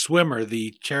to Swimmer,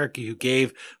 the Cherokee who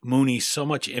gave Mooney so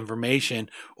much information,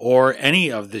 or any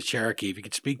of the Cherokee, if you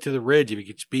could speak to the Ridge, if you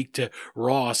could speak to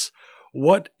Ross.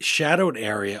 What shadowed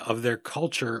area of their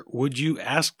culture would you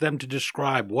ask them to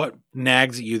describe? What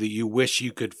nags at you that you wish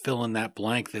you could fill in that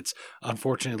blank that's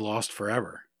unfortunately lost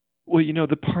forever? Well,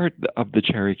 the part of the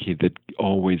Cherokee that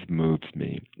always moves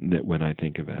me that when I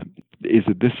think of it is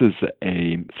that this is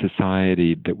a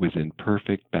society that was in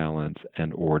perfect balance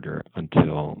and order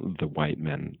until the white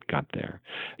men got there.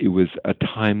 It was a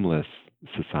timeless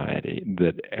society,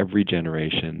 that every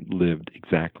generation lived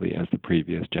exactly as the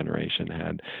previous generation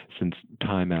had since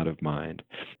time out of mind.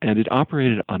 And it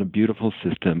operated on a beautiful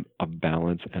system of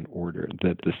balance and order,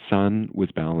 that the sun was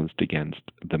balanced against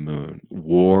the moon,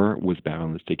 war was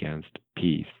balanced against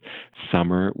peace,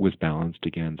 summer was balanced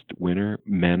against winter,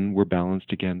 men were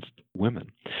balanced against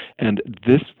women. And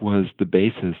this was the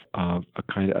basis of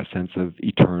a sense of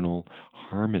eternal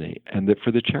harmony. And that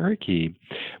for the Cherokee,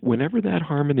 whenever that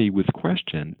harmony was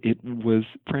questioned, it was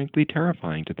frankly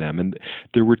terrifying to them. And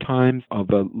there were times of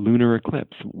a lunar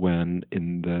eclipse when,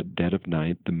 in the dead of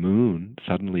night, the moon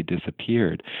suddenly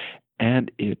disappeared.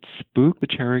 And it spooked the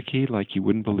Cherokee like you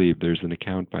wouldn't believe. There's an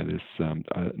account by this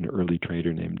an early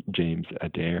trader named James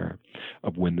Adair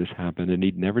of when this happened, and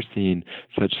he'd never seen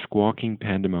such squawking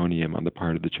pandemonium on the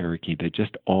part of the Cherokee. They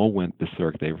just all went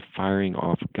berserk. They were firing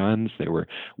off guns. They were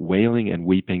wailing and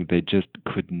weeping. They just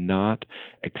could not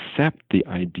accept the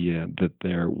idea that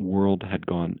their world had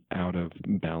gone out of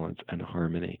balance and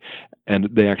harmony. And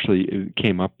they actually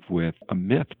came up with a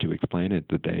myth to explain it,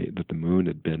 that the moon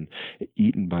had been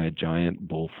eaten by a giant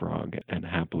bullfrog, and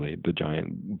happily the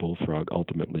giant bullfrog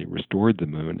ultimately restored the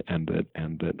moon, and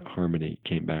that harmony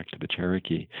came back to the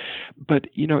Cherokee. But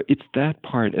it's that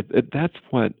part, that's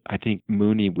what I think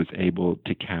Mooney was able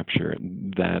to capture,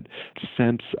 that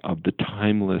sense of the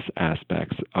timeless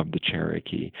aspects of the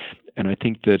Cherokee. And I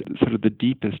think that sort of the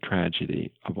deepest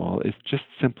tragedy of all is just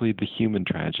simply the human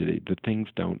tragedy, that things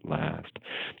don't last.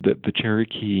 That the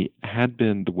Cherokee had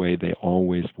been the way they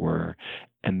always were,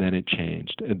 and then it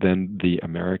changed. And then the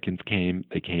Americans came.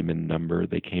 They came in number.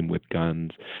 They came with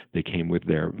guns. They came with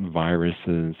their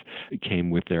viruses. They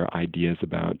came with their ideas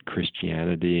about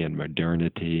Christianity and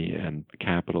modernity and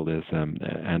capitalism,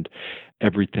 and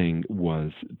everything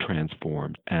was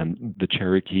transformed. And the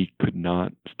Cherokee could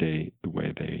not stay the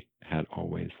way they had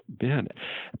always been.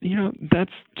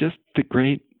 That's just the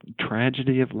great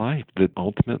tragedy of life, that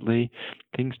ultimately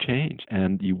things change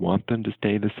and you want them to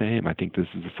stay the same. I think this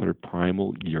is a sort of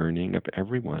primal yearning of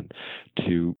everyone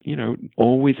to,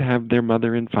 always have their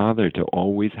mother and father, to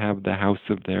always have the house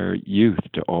of their youth,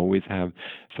 to always have,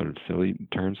 sort of silly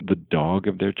terms, the dog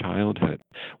of their childhood.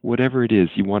 Whatever it is,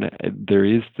 there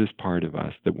is this part of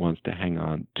us that wants to hang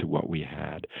on to what we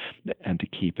had and to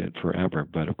keep it forever.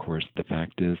 But of course, the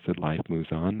fact is that life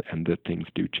moves on and that things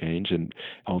do change, and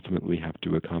ultimately have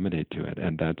to accommodate to it.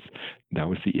 And that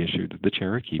was the issue that the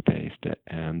Cherokee faced.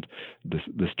 And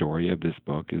the story of this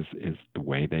book is the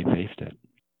way they faced it.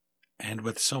 And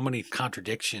with so many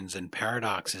contradictions and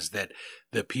paradoxes that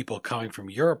the people coming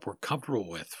from Europe were comfortable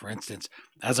with. For instance,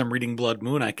 as I'm reading Blood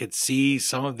Moon, I could see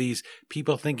some of these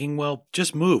people thinking, well,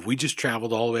 just move. We just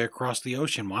traveled all the way across the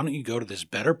ocean. Why don't you go to this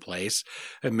better place?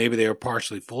 And maybe they were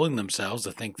partially fooling themselves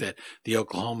to think that the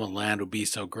Oklahoma land would be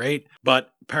so great. But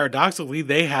paradoxically,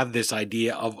 they have this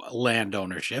idea of land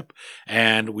ownership.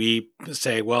 And we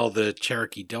say, well, the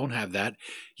Cherokee don't have that.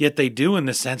 Yet they do, in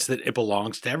the sense that it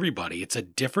belongs to everybody. It's a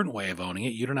different way of owning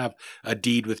it. You don't have a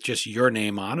deed with just your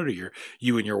name on it, or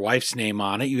you and your wife's name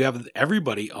on it. You have,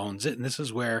 everybody owns it. And this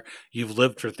is where you've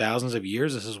lived for thousands of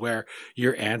years. This is where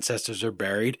your ancestors are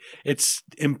buried. It's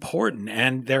important.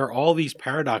 And there are all these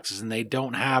paradoxes, and they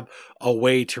don't have a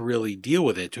way to really deal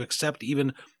with it, to accept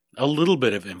even a little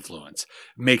bit of influence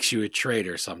makes you a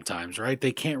traitor sometimes, right?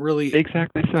 They can't really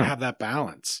exactly have that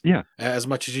balance. Yeah. As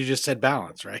much as you just said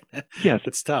balance, right? Yes.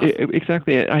 It's tough.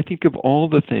 Exactly. I think of all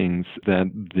the things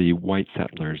that the white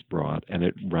settlers brought, and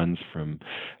it runs from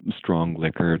strong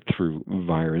liquor through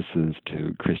viruses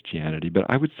to Christianity. But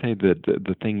I would say that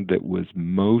the thing that was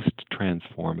most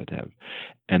transformative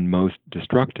and most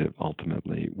destructive,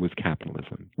 ultimately, was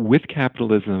capitalism. With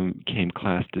capitalism came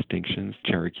class distinctions.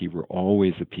 Cherokee were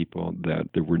always a people that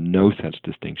there were no such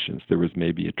distinctions. There was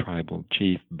maybe a tribal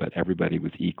chief, but everybody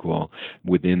was equal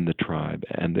within the tribe.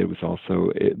 And there was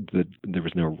also that there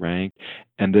was no rank,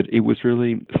 and that it was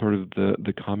really sort of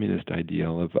the communist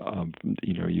ideal of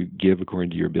you give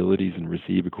according to your abilities and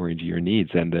receive according to your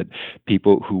needs, and that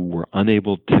people who were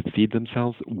unable to feed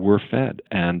themselves were fed,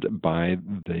 and by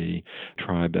the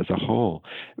tribe as a whole.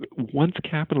 Once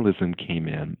capitalism came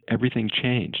in, everything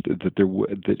changed.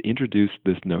 That introduced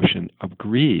this notion of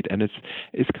greed, and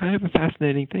it's kind of a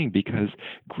fascinating thing, because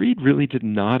greed really did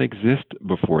not exist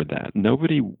before that.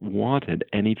 Nobody wanted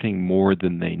anything more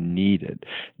than they needed.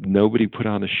 Nobody put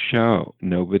on a show.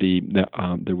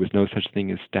 There was no such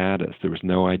thing as status. There was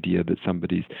no idea that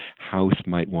somebody's house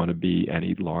might want to be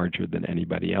any larger than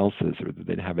anybody else's, or that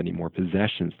they'd have any more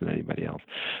possessions than anybody else.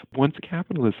 Once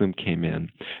capitalism came in,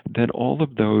 then all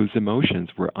of those emotions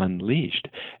were unleashed.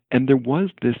 And there was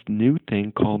this new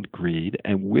thing called greed,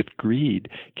 and with greed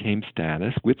came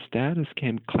status. With status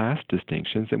came class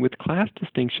distinctions, and with class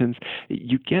distinctions,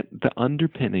 you get the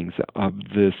underpinnings of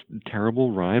this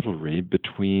terrible rivalry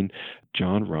between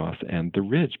John Ross and the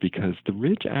rich, because the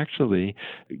rich actually,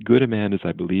 good a man as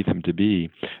I believe him to be,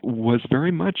 was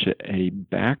very much a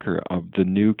backer of the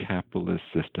new capitalist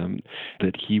system,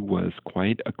 that he was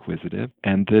quite acquisitive,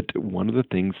 and that one of the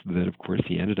things that, of course,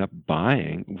 he ended up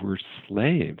buying were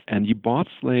slaves. And you bought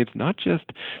slaves not just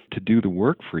to do the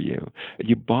work for you,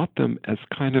 you bought them as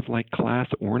kind of like class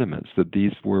ornaments, that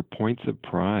these were points of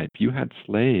pride. If you had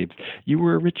slaves, you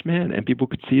were a rich man, and people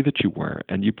could see that you were,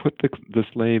 and you put the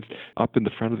slaves up in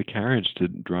the front of the carriage to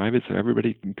drive it so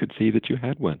everybody could see that you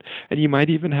had one. And you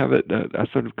might even have a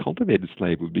sort of cultivated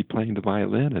slave who would be playing the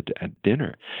violin at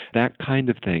dinner. That kind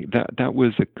of thing. That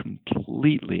was a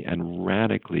completely and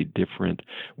radically different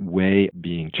way of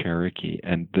being Cherokee,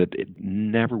 and that it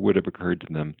never would have occurred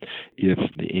to them if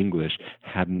the English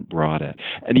hadn't brought it.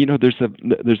 And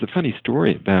there's a funny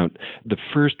story about the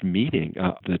first meeting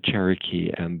of the Cherokee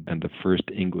and the first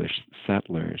English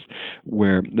settlers,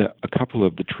 where a couple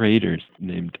of the traders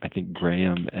named, I think,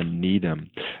 Graham and Needham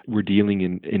were dealing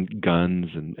in guns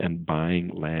and buying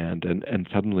land, and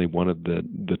suddenly one of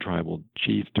the tribal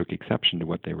chiefs took exception to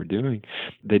what they were doing.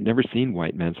 They'd never seen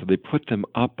white men, so they put them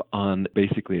up on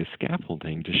basically a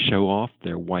scaffolding to show off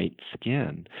their white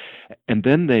skin. And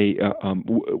then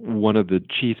one of the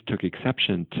chiefs took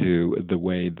exception to the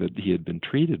way that he had been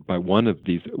treated by one of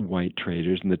these white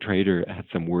traders, and the trader had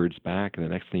some words back, and the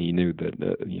next thing he knew, that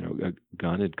a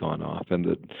gun had gone off, and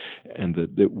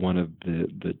that one of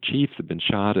the chiefs had been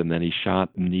shot, and then he shot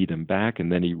Needham back,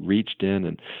 and then he reached in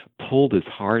and pulled his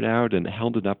heart out and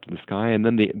held it up to the sky, and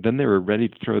then they were ready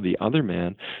to throw the other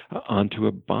man onto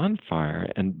a bonfire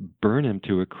and burn him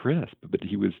to a crisp, but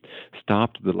he was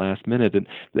stopped at the last minute.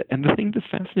 And the thing that's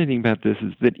fascinating about this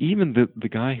is that even the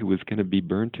guy who was going to be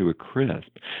burned to a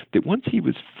crisp, that once he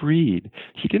was freed,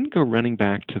 he didn't go running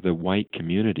back to the white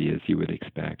community as you would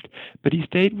expect, but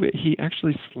he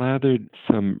actually slathered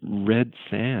some red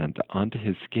sand onto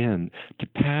his skin to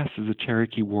pass as a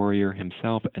Cherokee warrior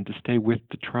himself and to stay with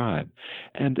the tribe.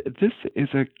 And this is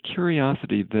a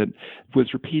curiosity that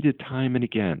was repeated time and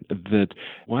again, that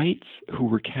whites who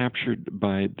were captured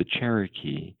by the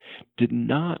Cherokee did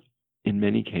not, in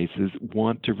many cases,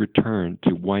 want to return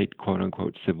to white,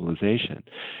 quote-unquote, civilization.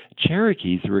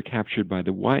 Cherokees who were captured by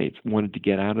the whites wanted to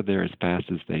get out of there as fast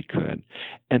as they could.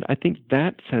 And I think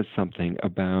that says something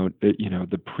about,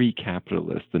 the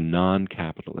pre-capitalist, the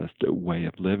non-capitalist way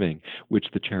of living, which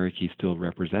the Cherokee still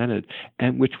represented,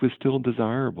 and which was still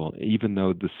desirable, even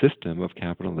though the system of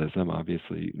capitalism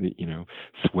obviously,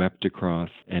 swept across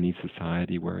any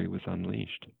society where he was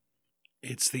unleashed.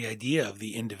 It's the idea of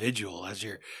the individual, as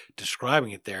you're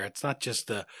describing it there. It's not just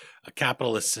a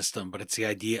capitalist system, but it's the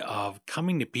idea of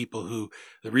coming to people who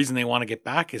the reason they want to get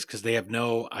back is because they have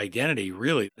no identity,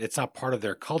 really. It's not part of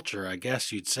their culture, I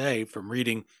guess you'd say, from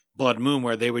reading Blood Moon,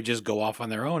 where they would just go off on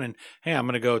their own and, hey, I'm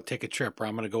going to go take a trip, or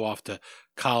I'm going to go off to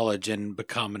college and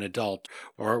become an adult,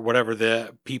 or whatever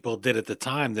the people did at the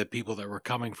time. The people that were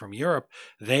coming from Europe,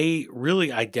 they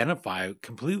really identify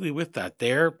completely with that,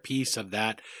 their piece of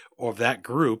that, or of that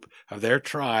group, of their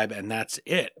tribe, and that's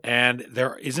it. And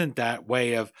there isn't that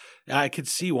way of, I could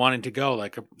see wanting to go,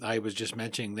 like I was just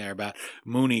mentioning there about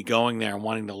Mooney going there and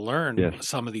wanting to learn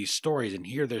some of these stories and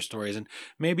hear their stories, and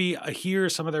maybe hear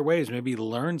some of their ways, maybe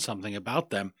learn something about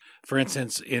them. For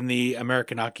instance, in the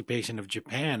American occupation of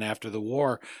Japan after the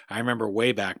war, I remember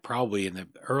way back, probably in the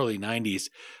early 90s,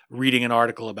 reading an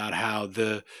article about how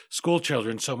the school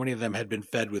children, so many of them had been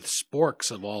fed with sporks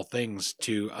of all things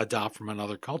to adopt from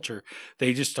another culture.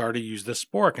 They just started to use the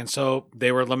spork. And so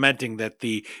they were lamenting that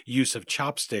the use of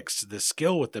chopsticks, the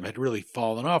skill with them, had really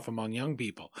fallen off among young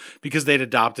people because they'd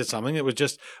adopted something that was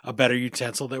just a better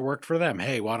utensil that worked for them.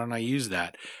 Hey, why don't I use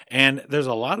that? And there's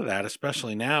a lot of that,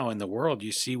 especially now in the world.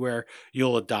 You see where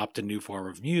you'll adopt a new form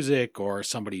of music or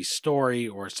somebody's story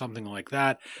or something like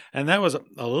that. And that was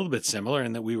a little bit similar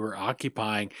in that we were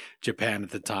occupying Japan at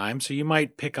the time. So you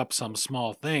might pick up some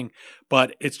small thing,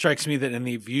 but it strikes me that in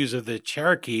the views of the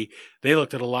Cherokee, they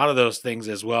looked at a lot of those things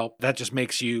as well. That just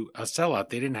makes you a sellout.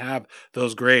 They didn't have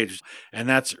those grades. And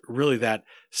that's really that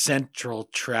central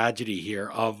tragedy here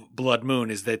of Blood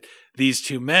Moon, is that these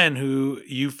two men who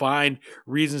you find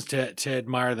reasons to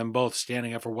admire them both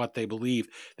standing up for what they believe,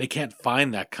 they can't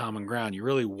find that common ground. You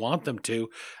really want them to,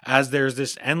 as there's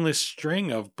this endless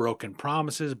string of broken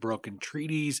promises, broken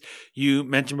treaties. You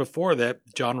mentioned before that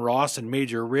John Ross and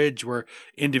Major Ridge were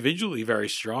individually physically very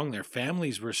strong. Their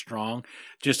families were strong,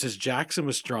 just as Jackson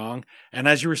was strong. And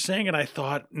as you were saying it, I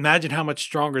thought, imagine how much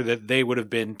stronger that they would have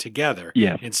been together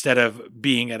Yes. instead of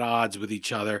being at odds with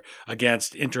each other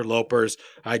against interlopers.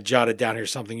 I jotted down here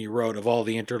something you wrote of all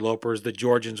the interlopers. The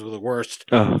Georgians were the worst.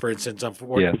 For instance,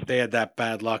 yes. they had that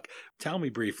bad luck. Tell me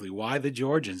briefly, why the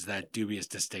Georgians, that dubious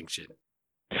distinction?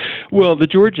 Well, the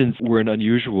Georgians were an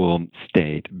unusual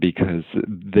state because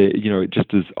they,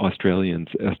 just as Australia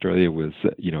was,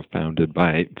 founded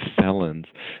by felons,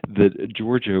 that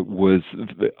Georgia was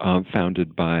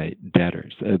founded by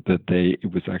debtors.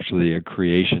 It was actually a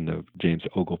creation of James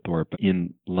Oglethorpe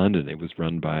in London. It was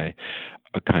run by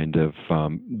a kind of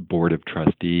board of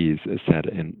trustees set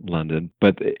in London,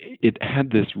 but it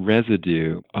had this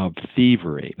residue of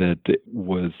thievery that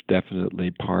was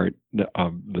definitely part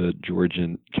of the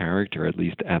Georgian character, at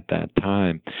least at that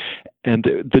time. And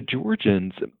the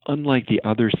Georgians, unlike the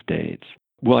other states,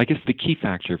 well, I guess the key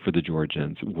factor for the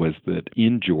Georgians was that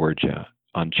in Georgia,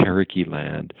 on Cherokee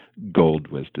land, gold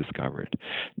was discovered.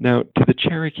 Now, to the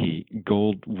Cherokee,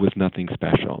 gold was nothing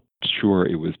special. Sure,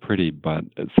 it was pretty, but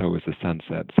so was the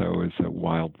sunset, so was a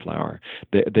wildflower.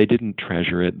 They didn't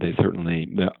treasure it. They certainly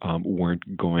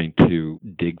weren't going to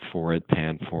dig for it,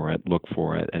 pan for it, look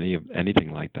for it,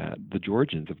 anything like that. The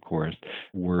Georgians, of course,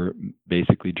 were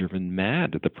basically driven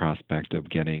mad at the prospect of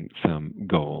getting some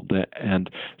gold. And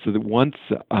so that once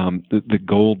the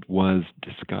gold was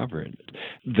discovered,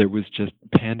 there was just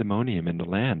pandemonium in the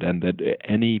land, and that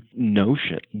any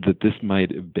notion that this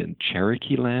might have been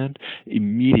Cherokee land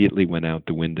immediately went out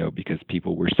the window because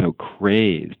people were so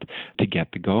crazed to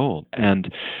get the gold.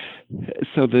 And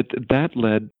so that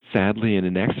led, sadly and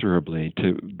inexorably,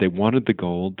 to they wanted the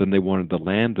gold, then they wanted the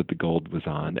land that the gold was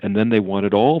on, and then they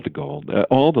wanted all the gold,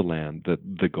 all the land that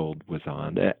the gold was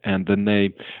on. And then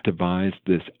they devised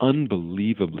this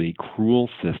unbelievably cruel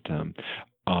system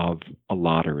of a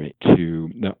lottery to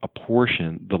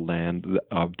apportion the land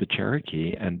of the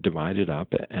Cherokee and divide it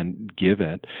up and give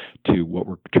it to what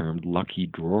were termed lucky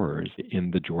drawers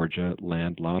in the Georgia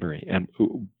land lottery. And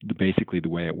basically the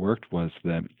way it worked was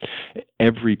that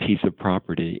every piece of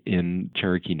property in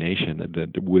Cherokee Nation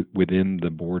that within the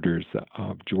borders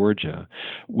of Georgia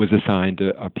was assigned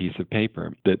a piece of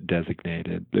paper that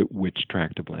designated which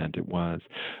tract of land it was.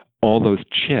 All those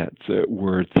chits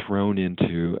were thrown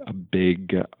into a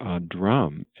big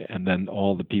drum, and then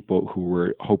all the people who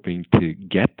were hoping to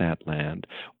get that land,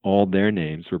 all their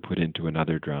names were put into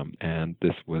another drum, and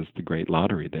this was the great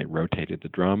lottery. They rotated the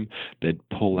drum, they'd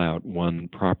pull out one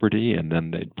property, and then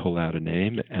they'd pull out a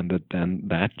name, and then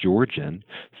that Georgian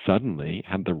suddenly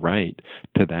had the right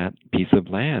to that piece of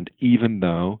land, even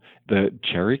though the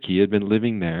Cherokee had been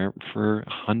living there for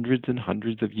hundreds and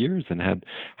hundreds of years and had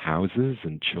houses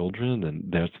and children,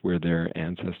 and that's where their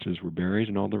ancestors were buried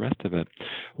and all the rest of it.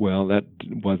 Well, that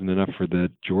wasn't enough for the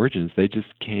Georgians. They just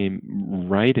came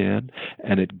right in,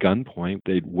 and at gunpoint,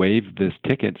 they'd waved this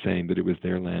ticket saying that it was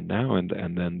their land now, and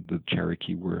then the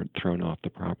Cherokee were thrown off the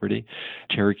property.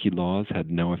 Cherokee laws had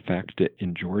no effect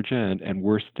in Georgia, and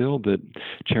worse still, that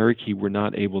Cherokee were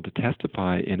not able to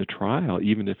testify in a trial,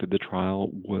 even if the trial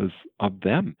was of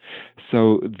them.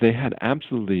 So they had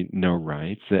absolutely no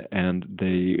rights, and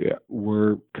they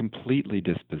were completely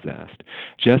dispossessed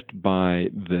just by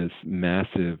this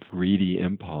massive greedy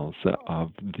impulse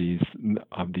of these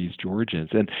Georgians.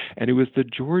 And it was the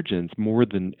Georgians more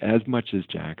than as much as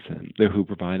Jackson who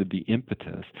provided the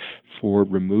impetus for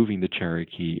removing the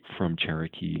Cherokee from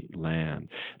Cherokee land.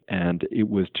 And it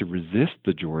was to resist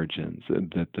the Georgians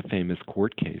that the famous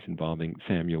court case involving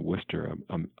Samuel Worcester,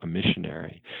 a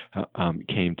missionary,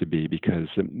 came to be, because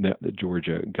the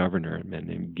Georgia governor, a man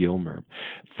named Gilmer,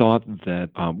 thought that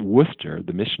Worcester,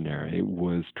 the missionary,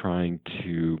 was trying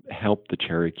to help the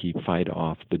Cherokee fight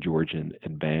off the Georgian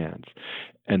advance,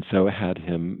 and so had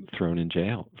him thrown in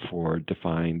jail for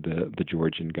defying the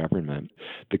Georgian government.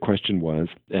 The question was,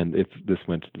 and if this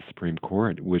went to the Supreme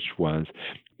Court, which was,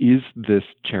 is this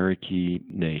Cherokee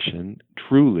nation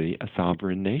truly a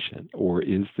sovereign nation, or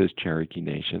is this Cherokee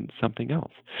nation something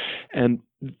else? And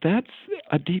that's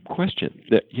a deep question.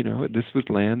 That, this was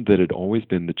land that had always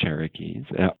been the Cherokees,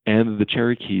 and the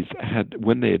Cherokees had,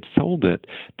 when they had sold it,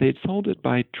 they had sold it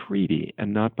by treaty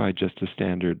and not by just a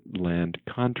standard land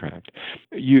contract.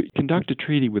 You conduct a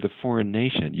treaty with a foreign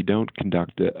nation. You don't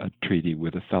conduct a treaty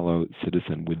with a fellow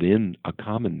citizen within a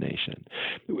common nation.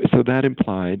 So that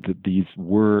implied that these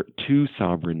were two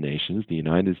sovereign nations, the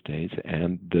United States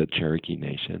and the Cherokee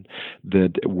Nation,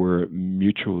 that were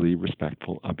mutually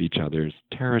respectful of each other's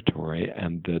territory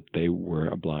and that they were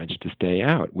obliged to stay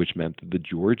out, which meant that the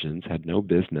Georgians had no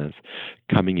business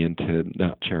coming into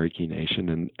the Cherokee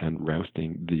Nation and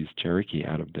rousting these Cherokee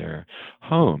out of their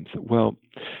homes. Well,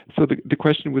 so the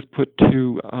question was put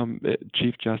to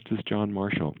Chief Justice John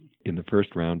Marshall in the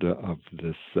first round of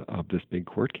this big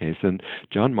court case, and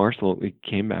John Marshall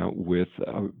came out with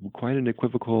quite an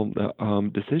equivocal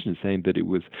decision, saying that it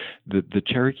was the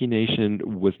Cherokee Nation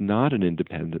was not an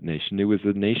independent nation. It was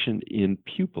a nation in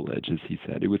pupillage, as he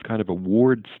said. It was kind of a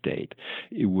ward state.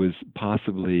 It was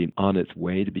possibly on its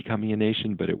way to becoming a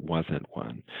nation, but it wasn't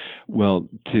one. Well,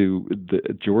 to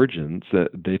the Georgians,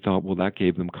 they thought, well, that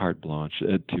gave them carte blanche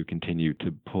to continue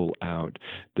to pull out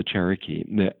the Cherokee,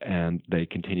 and they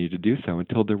continued to do so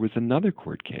until there was another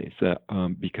court case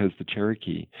because the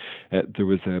Cherokee, there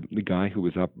was a guy who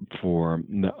was up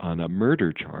on a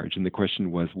murder charge, and the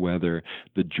question was whether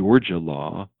the Georgia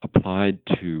law applied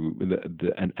to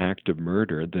an act of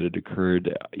murder that had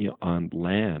occurred on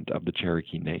land of the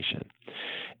Cherokee Nation.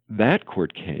 That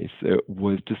court case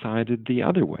was decided the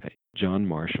other way. John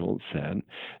Marshall said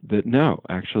that no,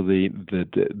 actually, that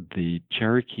the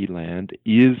Cherokee land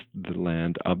is the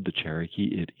land of the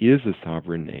Cherokee. It is a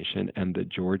sovereign nation, and that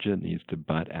Georgia needs to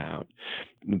butt out.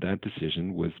 That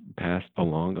decision was passed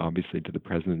along, obviously, to the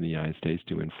President of the United States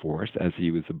to enforce, as he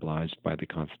was obliged by the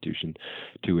Constitution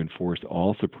to enforce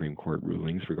all Supreme Court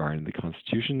rulings regarding the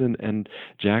Constitution. And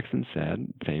Jackson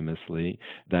said, famously,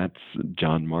 that's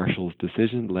John Marshall's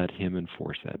decision, let him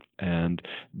enforce it. And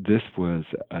this was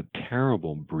a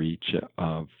terrible breach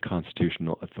of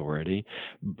constitutional authority,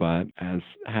 but as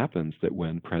happens that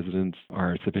when presidents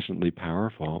are sufficiently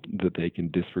powerful that they can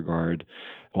disregard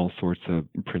all sorts of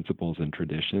principles and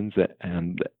traditions,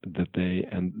 and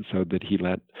so that he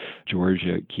let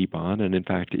Georgia keep on, and in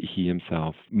fact he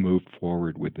himself moved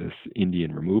forward with this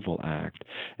Indian Removal Act,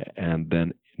 and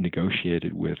then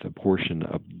negotiated with a portion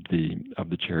of the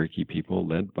Cherokee people,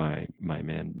 led by my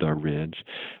man the Ridge,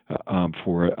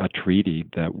 for a treaty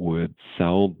that would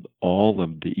sell all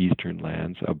of the eastern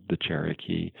lands of the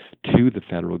Cherokee to the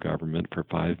federal government for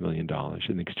 $5 million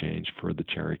in exchange for the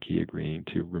Cherokee agreeing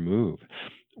to remove.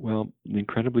 Well, an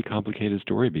incredibly complicated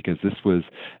story, because this was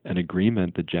an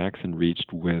agreement that Jackson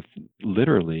reached with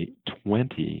literally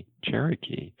 20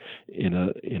 Cherokee in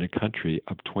a country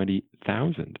of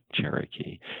 20,000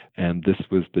 Cherokee. And this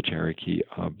was the Cherokee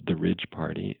of the Ridge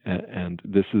Party. And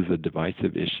this is a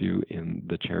divisive issue in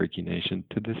the Cherokee Nation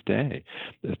to this day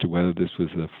as to whether this was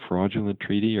a fraudulent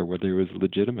treaty or whether it was a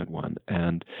legitimate one.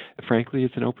 And frankly,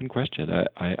 it's an open question.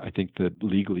 I think that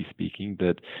legally speaking,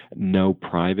 that no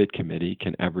private committee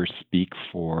can ever speak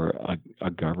for a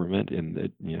government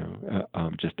in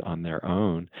just on their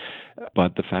own.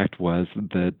 But the fact was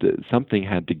that something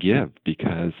had to give,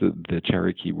 because the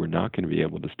Cherokee were not going to be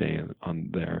able to stay on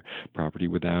their property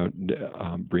without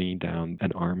bringing down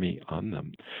an army on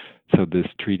them. So this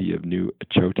Treaty of New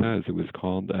Echota, as it was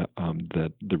called,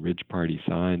 that the Ridge Party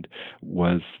signed,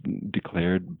 was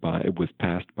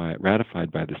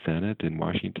ratified by the Senate in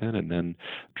Washington, and then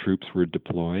troops were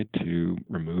deployed to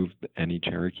remove any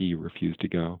Cherokee who refused to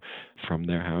go from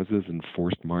their houses and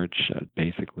forced march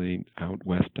basically out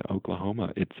west to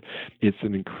Oklahoma. It's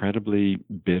an incredibly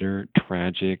bitter,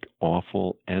 tragic,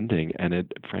 awful ending, and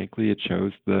it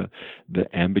shows the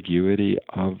ambiguity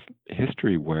of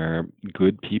history, where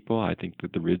good people, I think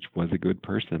that the Ridge was a good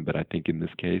person, but I think in this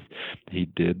case he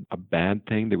did a bad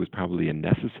thing that was probably a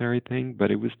necessary thing,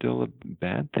 but it was still a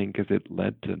bad thing because it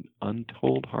led to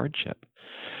untold hardship.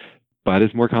 But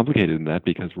it's more complicated than that,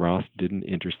 because Ross didn't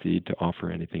intercede to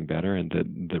offer anything better, and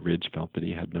the Ridge felt that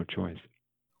he had no choice.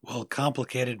 Well,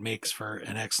 complicated makes for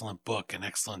an excellent book, an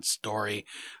excellent story.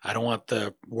 I don't want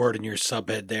the word in your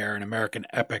subhead there, an American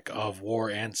epic of war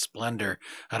and splendor.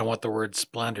 I don't want the word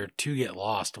splendor to get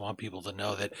lost. I want people to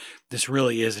know that this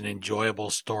really is an enjoyable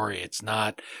story. It's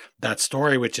not that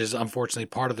story, which is unfortunately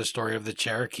part of the story of the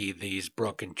Cherokee, these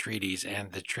broken treaties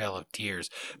and the Trail of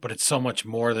Tears. But it's so much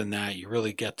more than that. You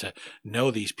really get to know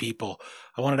these people.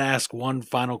 I wanted to ask one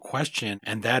final question,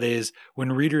 and that is,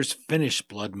 when readers finish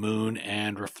Blood Moon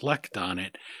and reflect on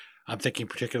it, I'm thinking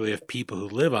particularly of people who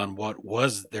live on what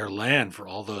was their land for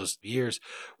all those years.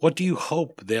 What do you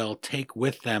hope they'll take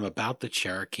with them about the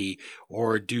Cherokee,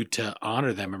 or do to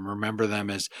honor them and remember them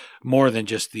as more than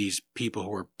just these people who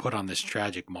were put on this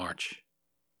tragic march?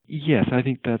 Yes, I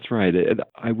think that's right.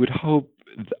 I would hope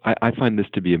I find this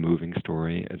to be a moving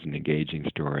story, as an engaging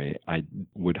story. I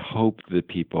would hope that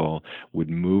people would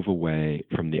move away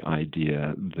from the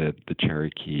idea that the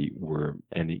Cherokee were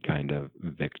any kind of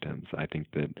victims. I think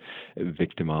that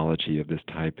victimology of this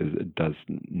type does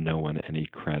no one any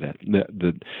credit.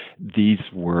 These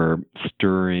were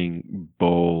stirring,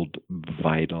 bold,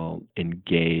 vital,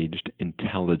 engaged,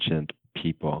 intelligent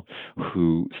people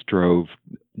who strove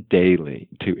daily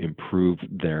to improve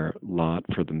their lot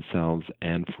for themselves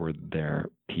and for their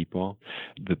people,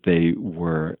 that they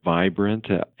were vibrant,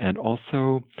 and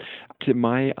also, to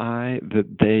my eye,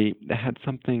 that they had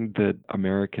something that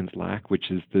Americans lack, which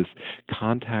is this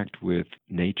contact with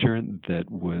nature that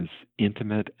was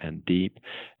intimate and deep,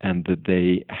 and that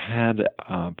they had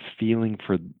a feeling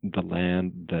for the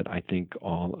land that I think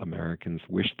all Americans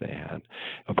wish they had.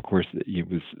 Of course, it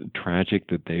was tragic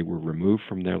that they were removed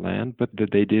from their land, but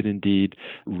that they did indeed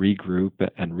regroup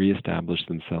and reestablish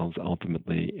themselves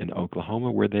ultimately in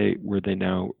Oklahoma, where they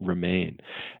now remain.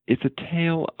 It's a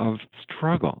tale of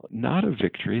struggle, not of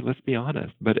victory, let's be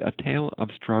honest, but a tale of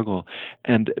struggle.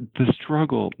 And the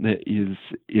struggle is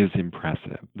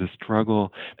impressive. The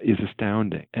struggle is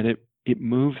astounding. And it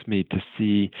moves me to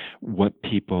see what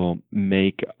people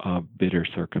make of bitter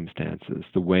circumstances,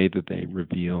 the way that they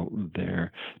reveal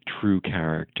their true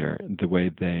character, the way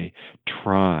they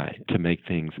try to make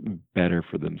things better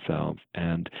for themselves.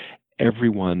 And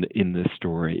everyone in this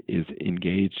story is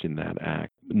engaged in that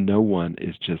act. No one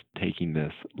is just taking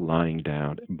this lying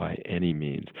down by any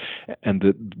means. And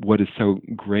what is so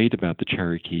great about the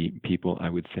Cherokee people, I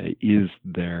would say, is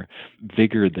their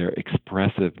vigor, their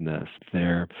expressiveness,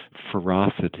 their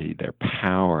ferocity, their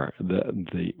power,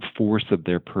 the force of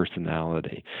their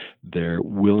personality, their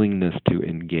willingness to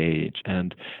engage,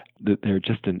 and that they're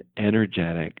just an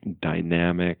energetic,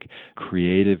 dynamic,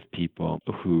 creative people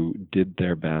who did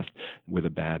their best with a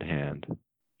bad hand.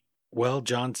 Well,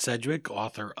 John Sedgwick,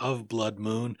 author of Blood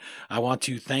Moon, I want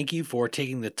to thank you for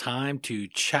taking the time to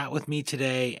chat with me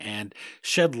today and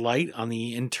shed light on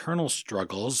the internal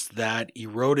struggles that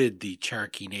eroded the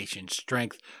Cherokee Nation's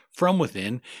strength from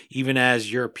within, even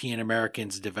as European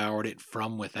Americans devoured it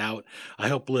from without. I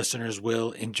hope listeners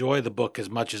will enjoy the book as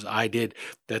much as I did,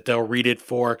 that they'll read it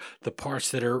for the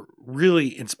parts that are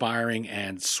really inspiring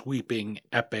and sweeping.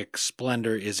 Epic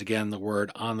splendor is again the word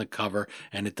on the cover,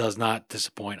 and it does not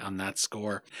disappoint on that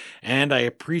score. And I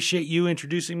appreciate you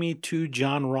introducing me to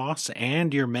John Ross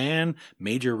and your man,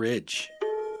 Major Ridge.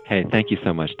 Hey, thank you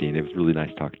so much, Dean. It was really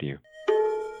nice talking to you.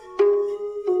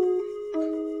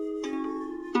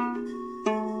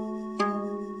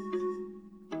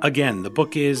 Again, the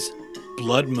book is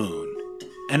Blood Moon,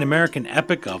 an American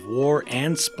epic of war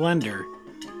and splendor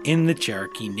in the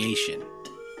Cherokee Nation.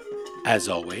 As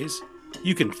always,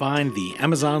 you can find the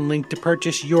Amazon link to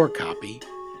purchase your copy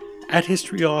at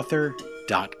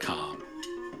historyauthor.com.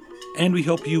 And we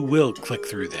hope you will click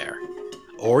through there,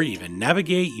 or even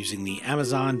navigate using the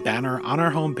Amazon banner on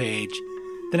our homepage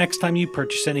the next time you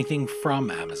purchase anything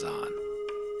from Amazon.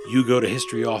 You go to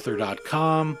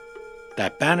historyauthor.com,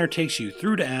 that banner takes you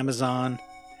through to Amazon,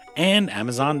 and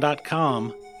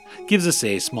Amazon.com gives us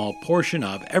a small portion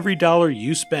of every dollar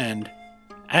you spend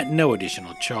at no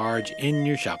additional charge in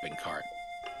your shopping cart.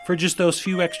 For just those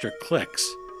few extra clicks,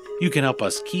 you can help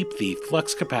us keep the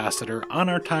flux capacitor on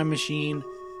our time machine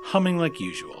humming like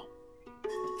usual.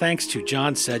 Thanks to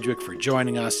John Sedgwick for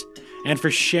joining us and for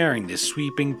sharing this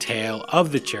sweeping tale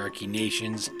of the Cherokee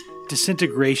Nation's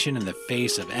disintegration in the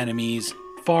face of enemies,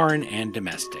 foreign and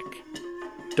domestic.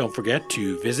 Don't forget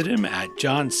to visit him at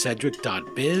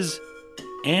johnsedgwick.biz,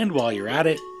 and while you're at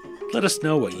it, let us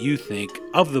know what you think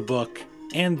of the book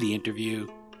and the interview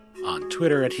on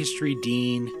Twitter at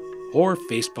HistoryDean or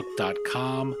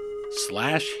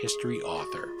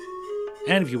Facebook.com/HistoryAuthor.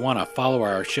 And if you want to follow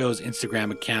our show's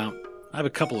Instagram account, I have a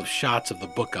couple of shots of the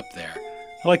book up there.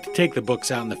 I like to take the books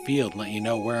out in the field and let you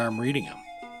know where I'm reading them.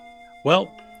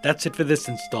 Well, that's it for this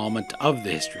installment of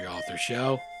the History Author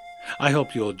Show. I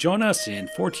hope you'll join us in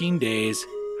 14 days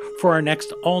for our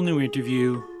next all-new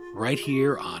interview right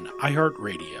here on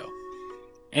iHeartRadio.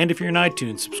 And if you're an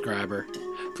iTunes subscriber,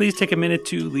 please take a minute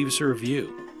to leave us a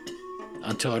review.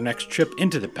 Until our next trip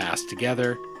into the past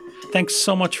together, thanks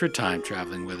so much for time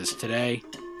traveling with us today,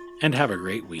 and have a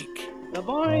great week. The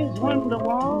boys won the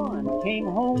war and came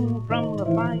home from the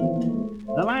fight.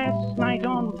 The last night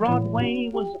on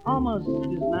Broadway was almost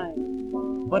his night.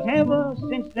 But ever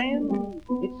since then,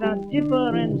 it's a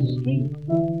different street.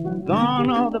 Gone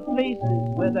are the places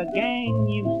where the gang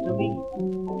used to meet.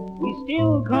 We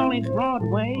still call it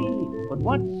Broadway, but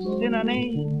what's in a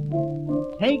name?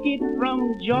 Take it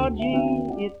from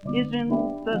Georgie, it isn't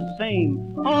the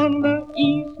same. On the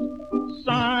east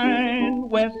side,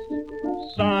 west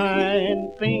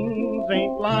side, things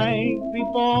ain't like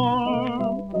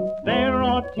before. There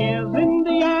are tears in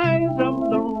the eyes of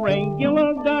the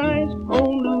regular guys.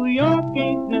 Oh, New York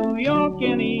ain't New York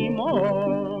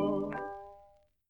anymore.